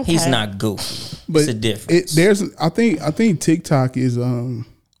 He's not goofy. But it's a difference. I think TikTok is For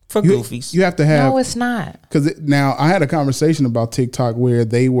you, goofies. you have to have No, it's not. because now I had a conversation about TikTok where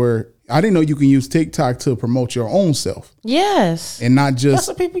I didn't know you can use TikTok to promote your own self Yes. and not That's just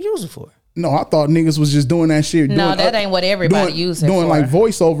what people use it for. no. I thought niggas was just doing that shit. No, doing, that ain't what everybody doing, use it doing for. like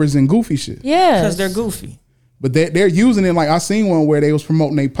voiceovers and goofy shit. Yes. Because they're goofy. But they're using it like I seen one where they was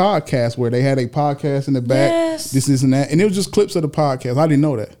promoting a podcast where they had a podcast in the back. Yes. This and that, and it was just clips of the podcast. I didn't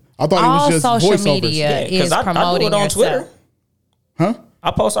know that. I thought All it was just social voiceovers. media is I do promoting it on yourself. Twitter. Huh?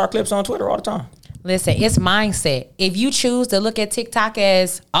 I post our clips on Twitter all the time. Listen, it's mindset. If you choose to look at TikTok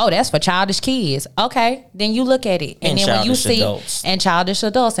as, oh, that's for childish kids, okay, then you look at it. And then when you childish see adults. and childish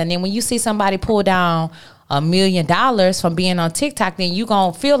adults, and then when you see somebody pull down $1 million from being on TikTok, then you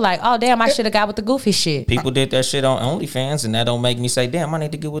gonna feel like, oh damn, I should have got with the goofy shit. People did that shit on OnlyFans, and that don't make me say, damn, I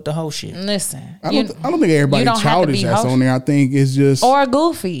need to get with the whole shit. Listen, I don't think everybody you don't have to childish be that's host- on there. I think it's just or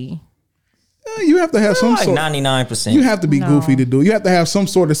goofy. you have to have some Like sort. 99%. You have to be goofy to do it. You have to have some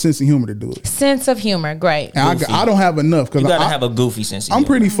sort of sense of humor to do it. Sense of humor, great. And Goofy. I don't have enough You because gotta have a goofy sense of I'm humor.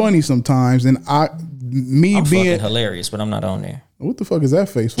 pretty funny sometimes, and I'm being fucking hilarious, but I'm not on there. what the fuck is that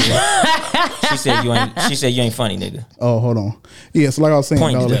face for? She said you ain't funny, nigga. Oh, hold on. Yeah, so like I was saying,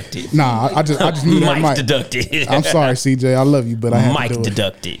 Point dog, deducted. nah, I just muted my Mike mic. deducted. I'm sorry, CJ. I love you, but I have Mike to do it.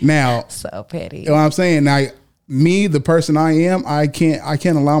 deducted. Now, So petty. you know what I'm saying? Now, me, the person I am, I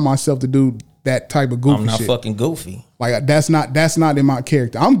can't allow myself to do that type of goofy I'm not shit. fucking goofy. Like that's not in my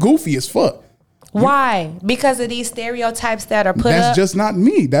character. I'm goofy as fuck. Why? Because of these stereotypes that are put That's up. just not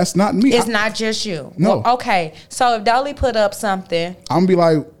me. That's not me. It's not just you. No. Well, okay. So if Dolly put up something, I'm gonna be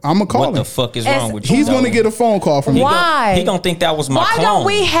like, I'm gonna call What him. the fuck is As- wrong with you? He's gonna dog? get a phone call from me. Why? He gonna think that was my why clone. don't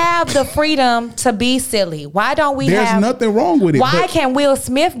we have the freedom to be silly? Why don't we There's have nothing wrong with it. Why but can't Will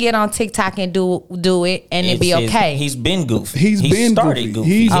Smith get on TikTok and do it and it be okay? He's been goofy. He's been started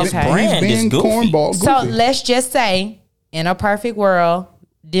goofy. His Okay. brand he's is been goofy. cornball goofy. so let's just say, in a perfect world,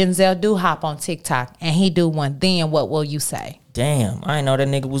 Denzel do hop on TikTok and he do one. Then what will you say? Damn, I didn't know that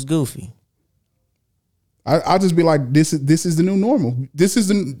nigga was goofy. I'll just be like, this is the new normal.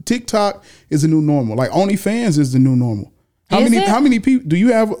 TikTok is the new normal. Like OnlyFans is the new normal. Is it? How many people do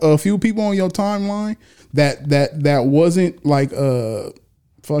you have? A few people on your timeline that wasn't like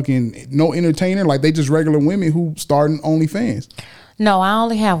fucking no entertainer. Like they just regular women who starting OnlyFans. No, I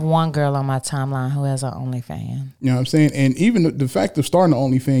only have one girl on my timeline who has an OnlyFans. You know what I'm saying? And even the fact of starting an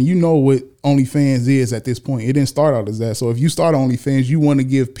OnlyFans, you know what OnlyFans is at this point. It didn't start out as that. So if you start OnlyFans, you want to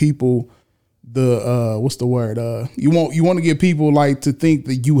give people the what's the word? You want to give people like to think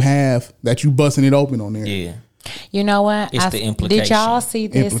that you busting it open on there. Yeah. You know what? It's the implication. Did y'all see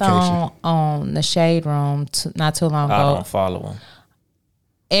this on the Shade Room not too long ago? I don't follow them.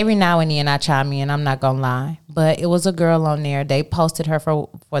 Every now and then I chime in, I'm not gonna lie, but it was a girl on there. They posted her for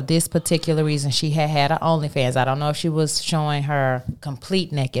this particular reason. She had an OnlyFans. I don't know if she was showing her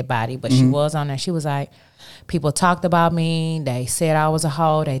complete naked body, but she was on there. She was like, people talked about me. They said I was a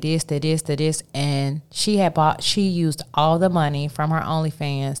hoe. They this, and she used all the money from her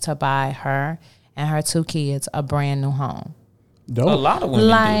OnlyFans to buy her and her 2 kids a brand new home. Dope. A lot of women do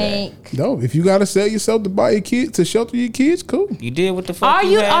that. Dope. If you gotta sell yourself to buy your kids to shelter your kids, cool. You did what the fuck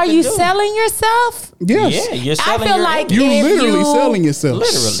Are you selling yourself? Yes. Yeah, you're selling I feel like You're if literally selling yourself.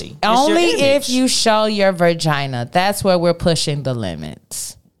 Literally. Only It's your if image. you show your vagina. That's where we're pushing the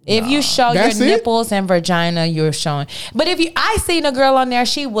limits. If you show your That's it? nipples and vagina, you're showing. But I seen a girl on there,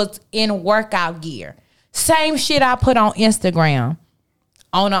 she was in workout gear. Same shit I put on Instagram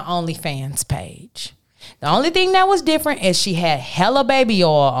on her OnlyFans page. The only thing that was different is she had hella baby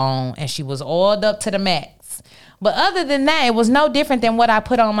oil on and she was oiled up to the max. But other than that, it was no different than what I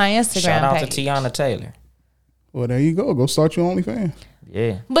put on my Instagram Shout out page. to Tiana Taylor. Well, there you go. Go start your OnlyFans.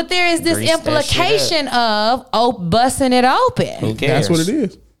 Yeah. But there is this Grease that implication of busting it open. Who cares? That's what it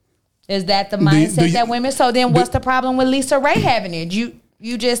is. Is that the mindset that women? So then, what's the- the problem with Lisa Ray having it?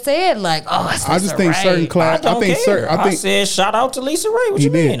 You just said like, oh, it's I just Lisa think Ray. certain class. I don't care. I think said shout out to Lisa Ray. What He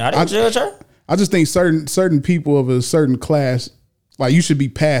you did. mean? I didn't judge her. I just think certain people of a certain class, like you should be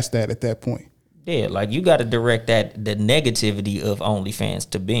past that at that point. Yeah, like you got to direct the negativity of OnlyFans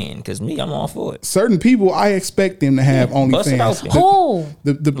to Ben, because me, I'm all for it. Certain people, I expect them to have bust it OnlyFans. open.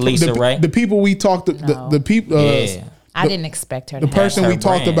 Who? The Lisa Ray? The people we talked to, the people. Yeah. I didn't expect her. The to person her we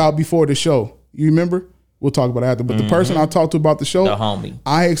talked brand. about before the show. You remember? We'll talk about it after. But the person I talked to about the show, The homie.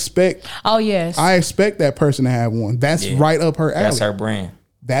 I expect Oh yes. that person to have one. That's right up her alley. That's her brand.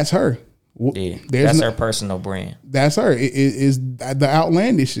 That's her. Yeah, There's that's no- her personal brand. That's her. It is the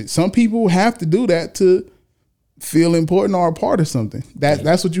outlandish shit. Some people have to do that to feel important or a part of something.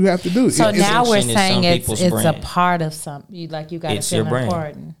 That's what you have to do. so It's- now we're attention is saying some it's people's a brand. part of something. You got to It's your feel brand.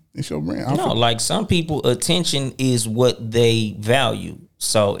 important. it's your brand. No, like some people, attention is what they value.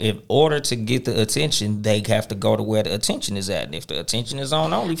 So in order to get the attention, they have to go to where the attention is at. And if the attention is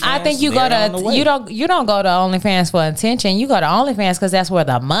on OnlyFans, I think you go they're on the to way. you don't go to OnlyFans for attention. You go to OnlyFans because that's where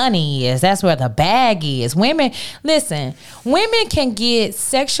the money is. That's where the bag is. Women can get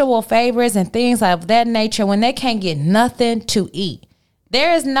sexual favors and things of that nature when they can't get nothing to eat.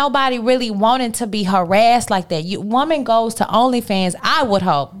 There is nobody really wanting to be harassed like that. Woman goes to OnlyFans, I would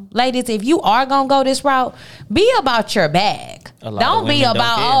hope. Ladies, if you are going to go this route, be about your bag. A lot Don't of be women don't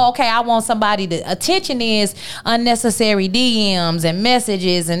about, care. okay, I want somebody to. Attention is unnecessary DMs and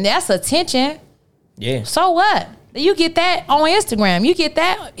messages, and that's attention. Yeah. So what? You get that on Instagram. You get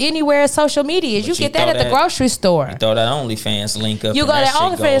that anywhere social media is. You But you get that throw at the that- grocery store. Throw that OnlyFans link up. You and go to that shit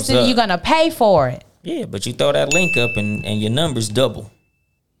OnlyFans goes and up. you're going to pay for it. Yeah, but you throw that link up and your numbers double.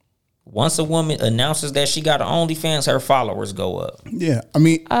 Once a woman announces that she got an OnlyFans, her followers go up. Yeah, I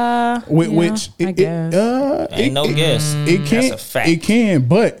mean, which I guess. Ain't no guess. It can. That's a fact. It can,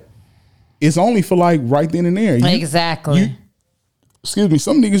 but it's only for like right then and there. Exactly. Excuse me.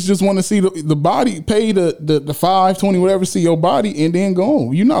 Some niggas just want to see the body, pay the $5, $20, whatever, see your body, and then go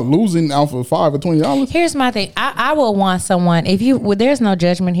on. You're not losing out for $5 or $20. Here's my thing. I would want someone, there's no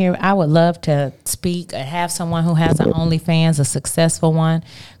judgment here. I would love to speak and have someone who has an OnlyFans, a successful one,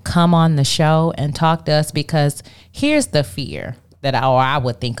 come on the show and talk to us, because here's the fear that I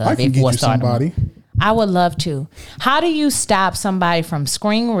would think of I can if get was you starting. somebody. I would love to. How do you stop somebody from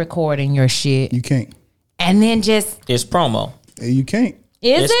screen recording your shit You can't. and then just, It's promo. You can't.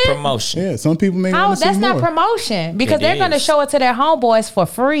 is It's it? promotion. Yeah, some people may How, want to see that's not more. promotion, because It they're going to is. show it to their homeboys for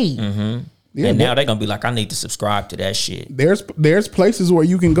free. Yeah, And now they're gonna be like, I need to subscribe to that shit. there's places where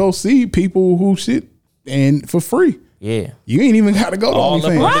you can go see people who shit and for free. Yeah. You ain't even got to go to All up,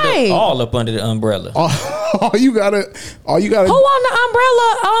 OnlyFans. Right. all up under the umbrella. All you gotta. Who on the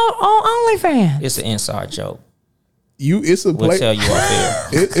umbrella on OnlyFans? It's an inside joke. It's a We'll place. tell you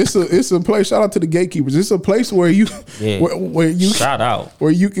off air. It's a place. Shout out to the gatekeepers. It's a place where you Yeah. where you Shout out.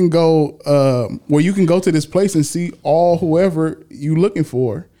 where you can go to this place and see all whoever you looking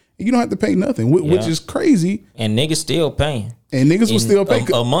for, You don't have to pay nothing, which is crazy. And niggas still paying. And niggas will still pay.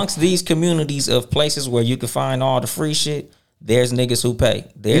 Amongst these communities of places where you can find all the free shit, there's niggas who pay.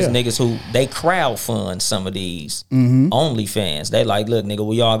 There's niggas who they crowdfund some of these OnlyFans. They like, look, nigga,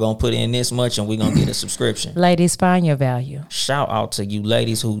 we all gonna put in this much and we gonna get a subscription. Ladies, find your value. Shout out to you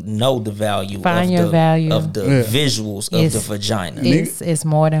ladies who know the value of the visuals of the vagina. It's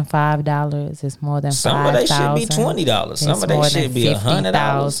more than $5. It's more than some of they should be $20. Some of they should be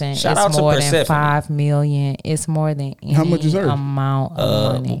 $100. Shout out to Persephone. It's more than $5 million. It's more than any How much is her? amount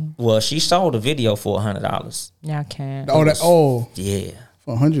of money. Well, she sold a video for $100. Y'all can't. Yeah.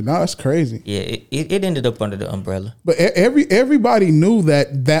 For $100, that's crazy. Yeah, it ended up under the umbrella. But everybody knew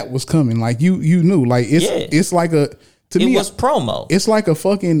that was coming. Like you knew. Like it's like it was promo. It's like a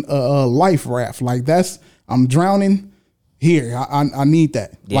fucking life raft. Like I'm drowning. Here, I need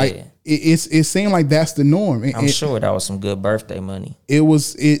that. Yeah. Like it seemed like that's the norm. I'm sure that was some good birthday money.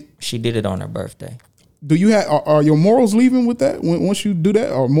 She did it on her birthday. Do you have are your morals leaving with that once you do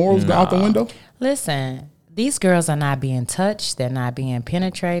that? Or morals go out the window? Listen. These girls are not being touched. They're not being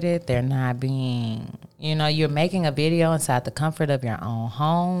penetrated. They're not being, you're making a video inside the comfort of your own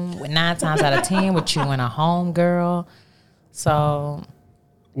home. 9 times out of 10 with you and a home girl. So,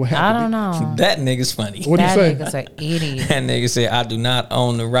 I don't know. That nigga's funny. What do you say? That nigga's an idiot. That nigga said, I do not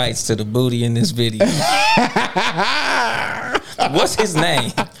own the rights to the booty in this video. What's his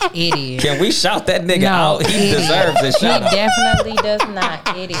name? Idiot. Can we shout that nigga out? He deserves a shout out. He definitely does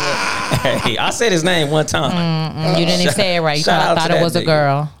not. Idiot. Hey, I said his name one time. You didn't even say it right. You thought it was a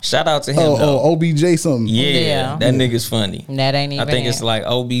girl. Shout out to him. OBJ something. Yeah, that nigga's funny. That ain't even. I think it's like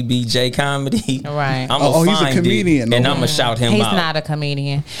OBBJ comedy. Right. He's a comedian. And I'm going to shout him out. He's not a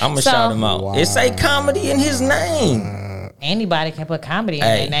comedian. I'm going to shout him out. Wow. It's a comedy in his name. Anybody can put comedy in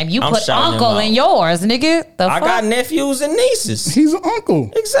their name. You I'm put uncle in yours, nigga. I got nephews and nieces. He's an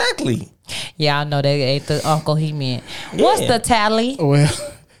uncle. Exactly. Y'all know they ain't the uncle he meant. What's the tally? Well,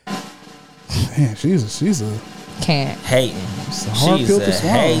 man, she's a can't hating. It's a hard pill to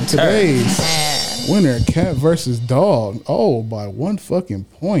swallow. Today's winner, cat versus dog. Oh, by 1 fucking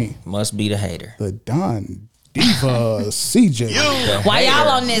point. Must be the hater. The Don Diva CJ. Why y'all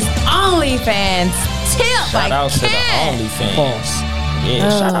on this OnlyFans tip? Shout out to the OnlyFans. Yeah,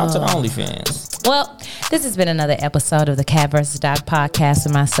 shout out to the OnlyFans. Well, this has been another episode of the Cat vs. Dog podcast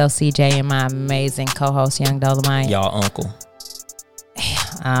with myself, CJ, and my amazing co-host, Young Dolomite. Y'all uncle.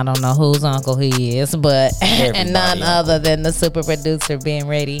 I don't know whose uncle he is, but and none other than the super producer, Ben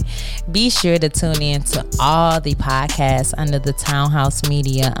Ready. Be sure to tune in to all the podcasts under the Townhouse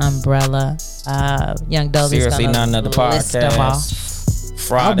Media umbrella. Young Dolby's seriously not another podcast.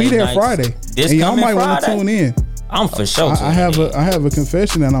 Friday. I'll be there nights. Friday. This and y'all might Friday? want to tune in. I'm for sure. I have a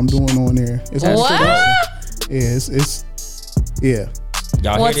confession that I'm doing on there. It's what? Yeah, it's yeah.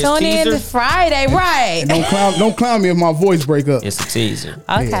 Y'all well, hear this tune teaser? in Friday, right? Don't clown me if my voice break up. It's a teaser.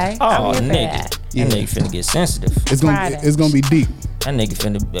 Okay. Yeah. Oh, nigga. Yeah. That nigga finna get sensitive. It's gonna be deep. That nigga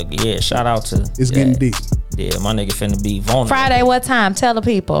finna, shout out to. It's getting deep. Yeah, my nigga finna be vulnerable. Friday, what time? Tell the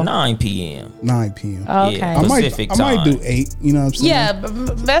people. 9 p.m. 9 p.m. Okay. Yeah, I Pacific time. might do 8. You know what I'm saying? Yeah,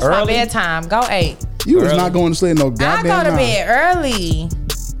 that's my Early? bedtime. Go 8. You was Early. not going to sleep no I goddamn go to 9. bed early.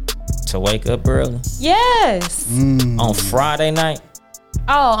 To wake up early Yes. on Friday night.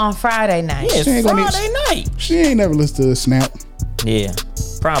 Oh, on Friday night. Yeah, it's She ain't gonna Friday night. She ain't never listened to a Snap. Yeah,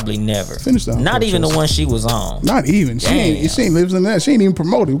 probably never. Finish that. Not even the one she was on. Not even. She ain't lives in that. She ain't even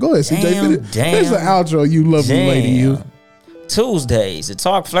promoted. Go ahead, CJ. Damn. Finish the outro, you lovely lady. You. Tuesdays, the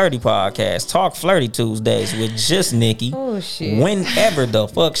Talk Flirty podcast. Talk Flirty Tuesdays with just Nikki. Oh, shit. Whenever the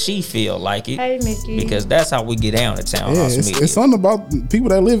fuck she feel like it. Hey, Nikki. Because that's how we get down to Yeah, Townhouse Media. it's something about people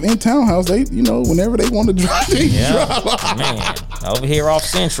that live in townhouse. They, whenever they want to drive, they drive. Man, over here off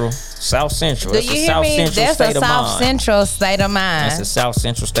Central, South Central. Do That's you a hear South me? Central That's state a of South mind. Central state of mind. That's a South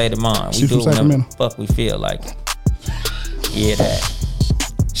Central state of mind. She We from do whatever the Sacramento. fuck we feel like. Yeah, that.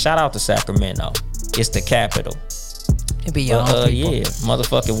 Shout out to Sacramento. It's the capital. It be your own people. Yeah,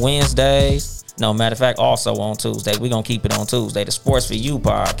 motherfucking Wednesdays. No, matter of fact, also on Tuesday. We're going to keep it on Tuesday. The Sports For You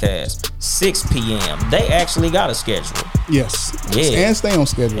podcast, 6 p.m. They actually got a schedule. Yes. Yeah. And stay on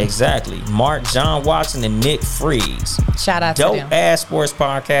schedule. Exactly. Mark, John Watson, and Nick Freeze. Shout out to Dope them. ass sports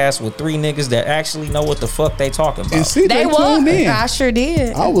podcast with 3 niggas that actually know what the fuck they talking about. And see, They tuned in. I sure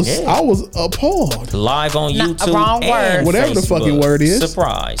did. I was appalled. Live on Nah, YouTube wrong word. and Whatever the Facebook. fucking word is.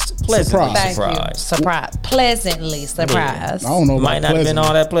 Surprised. Pleasantly Surprised. Thank surprised. you. Pleasantly surprised. I don't know about Might not have been pleasant.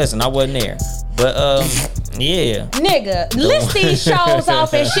 all that pleasant. I wasn't there. But yeah. Nigga, list these shows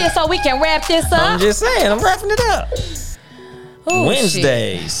off and shit so we can wrap this I'm up. just saying, I'm wrapping it up. Oh,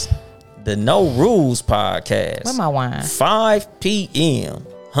 Wednesdays, the No Rules podcast. Where my wine? 5 p.m.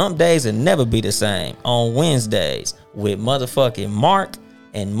 Hump days will never be the same on Wednesdays with motherfucking Mark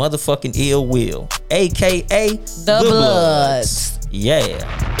and motherfucking Ill Will, aka The Bloods. Yeah.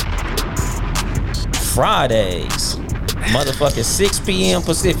 Fridays, motherfucking 6 p.m.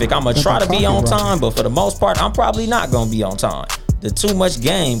 Pacific. I'm gonna try to be on time, but for the most part, I'm probably not gonna be on time. The Too Much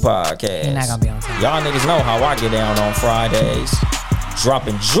Game podcast. You're not gonna be on time. Y'all niggas know how I get down on Fridays.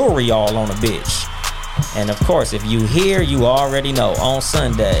 Dropping jewelry all on a bitch. And of course, if you hear, you already know. On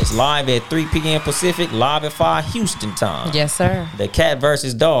Sundays, live at 3 p.m. Pacific, live at 5 Houston time. Yes, sir. The Cat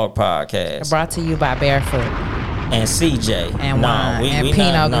vs. Dog podcast. Brought to you by Barefoot. And CJ. And wine. And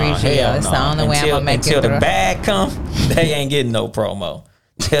Pinot Grigio. It's the only way I'm gonna make it Until the through. bag come, they ain't getting no promo.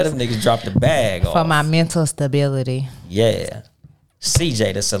 Tell them niggas drop the bag off. For my mental stability. Yeah.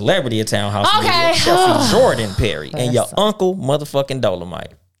 CJ, the celebrity of Townhouse Okay. Media, Chelsea Jordan Perry, and your uncle motherfucking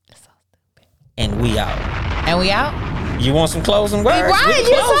Dolomite. And we out. And we out? You want some closing words? Right,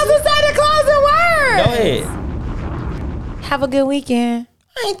 you're supposed to say the closing word. Go ahead. Have a good weekend.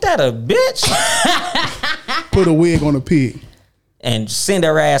 Ain't that a bitch? Put a wig on a pig. And send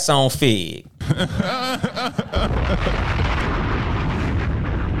her ass on Fig.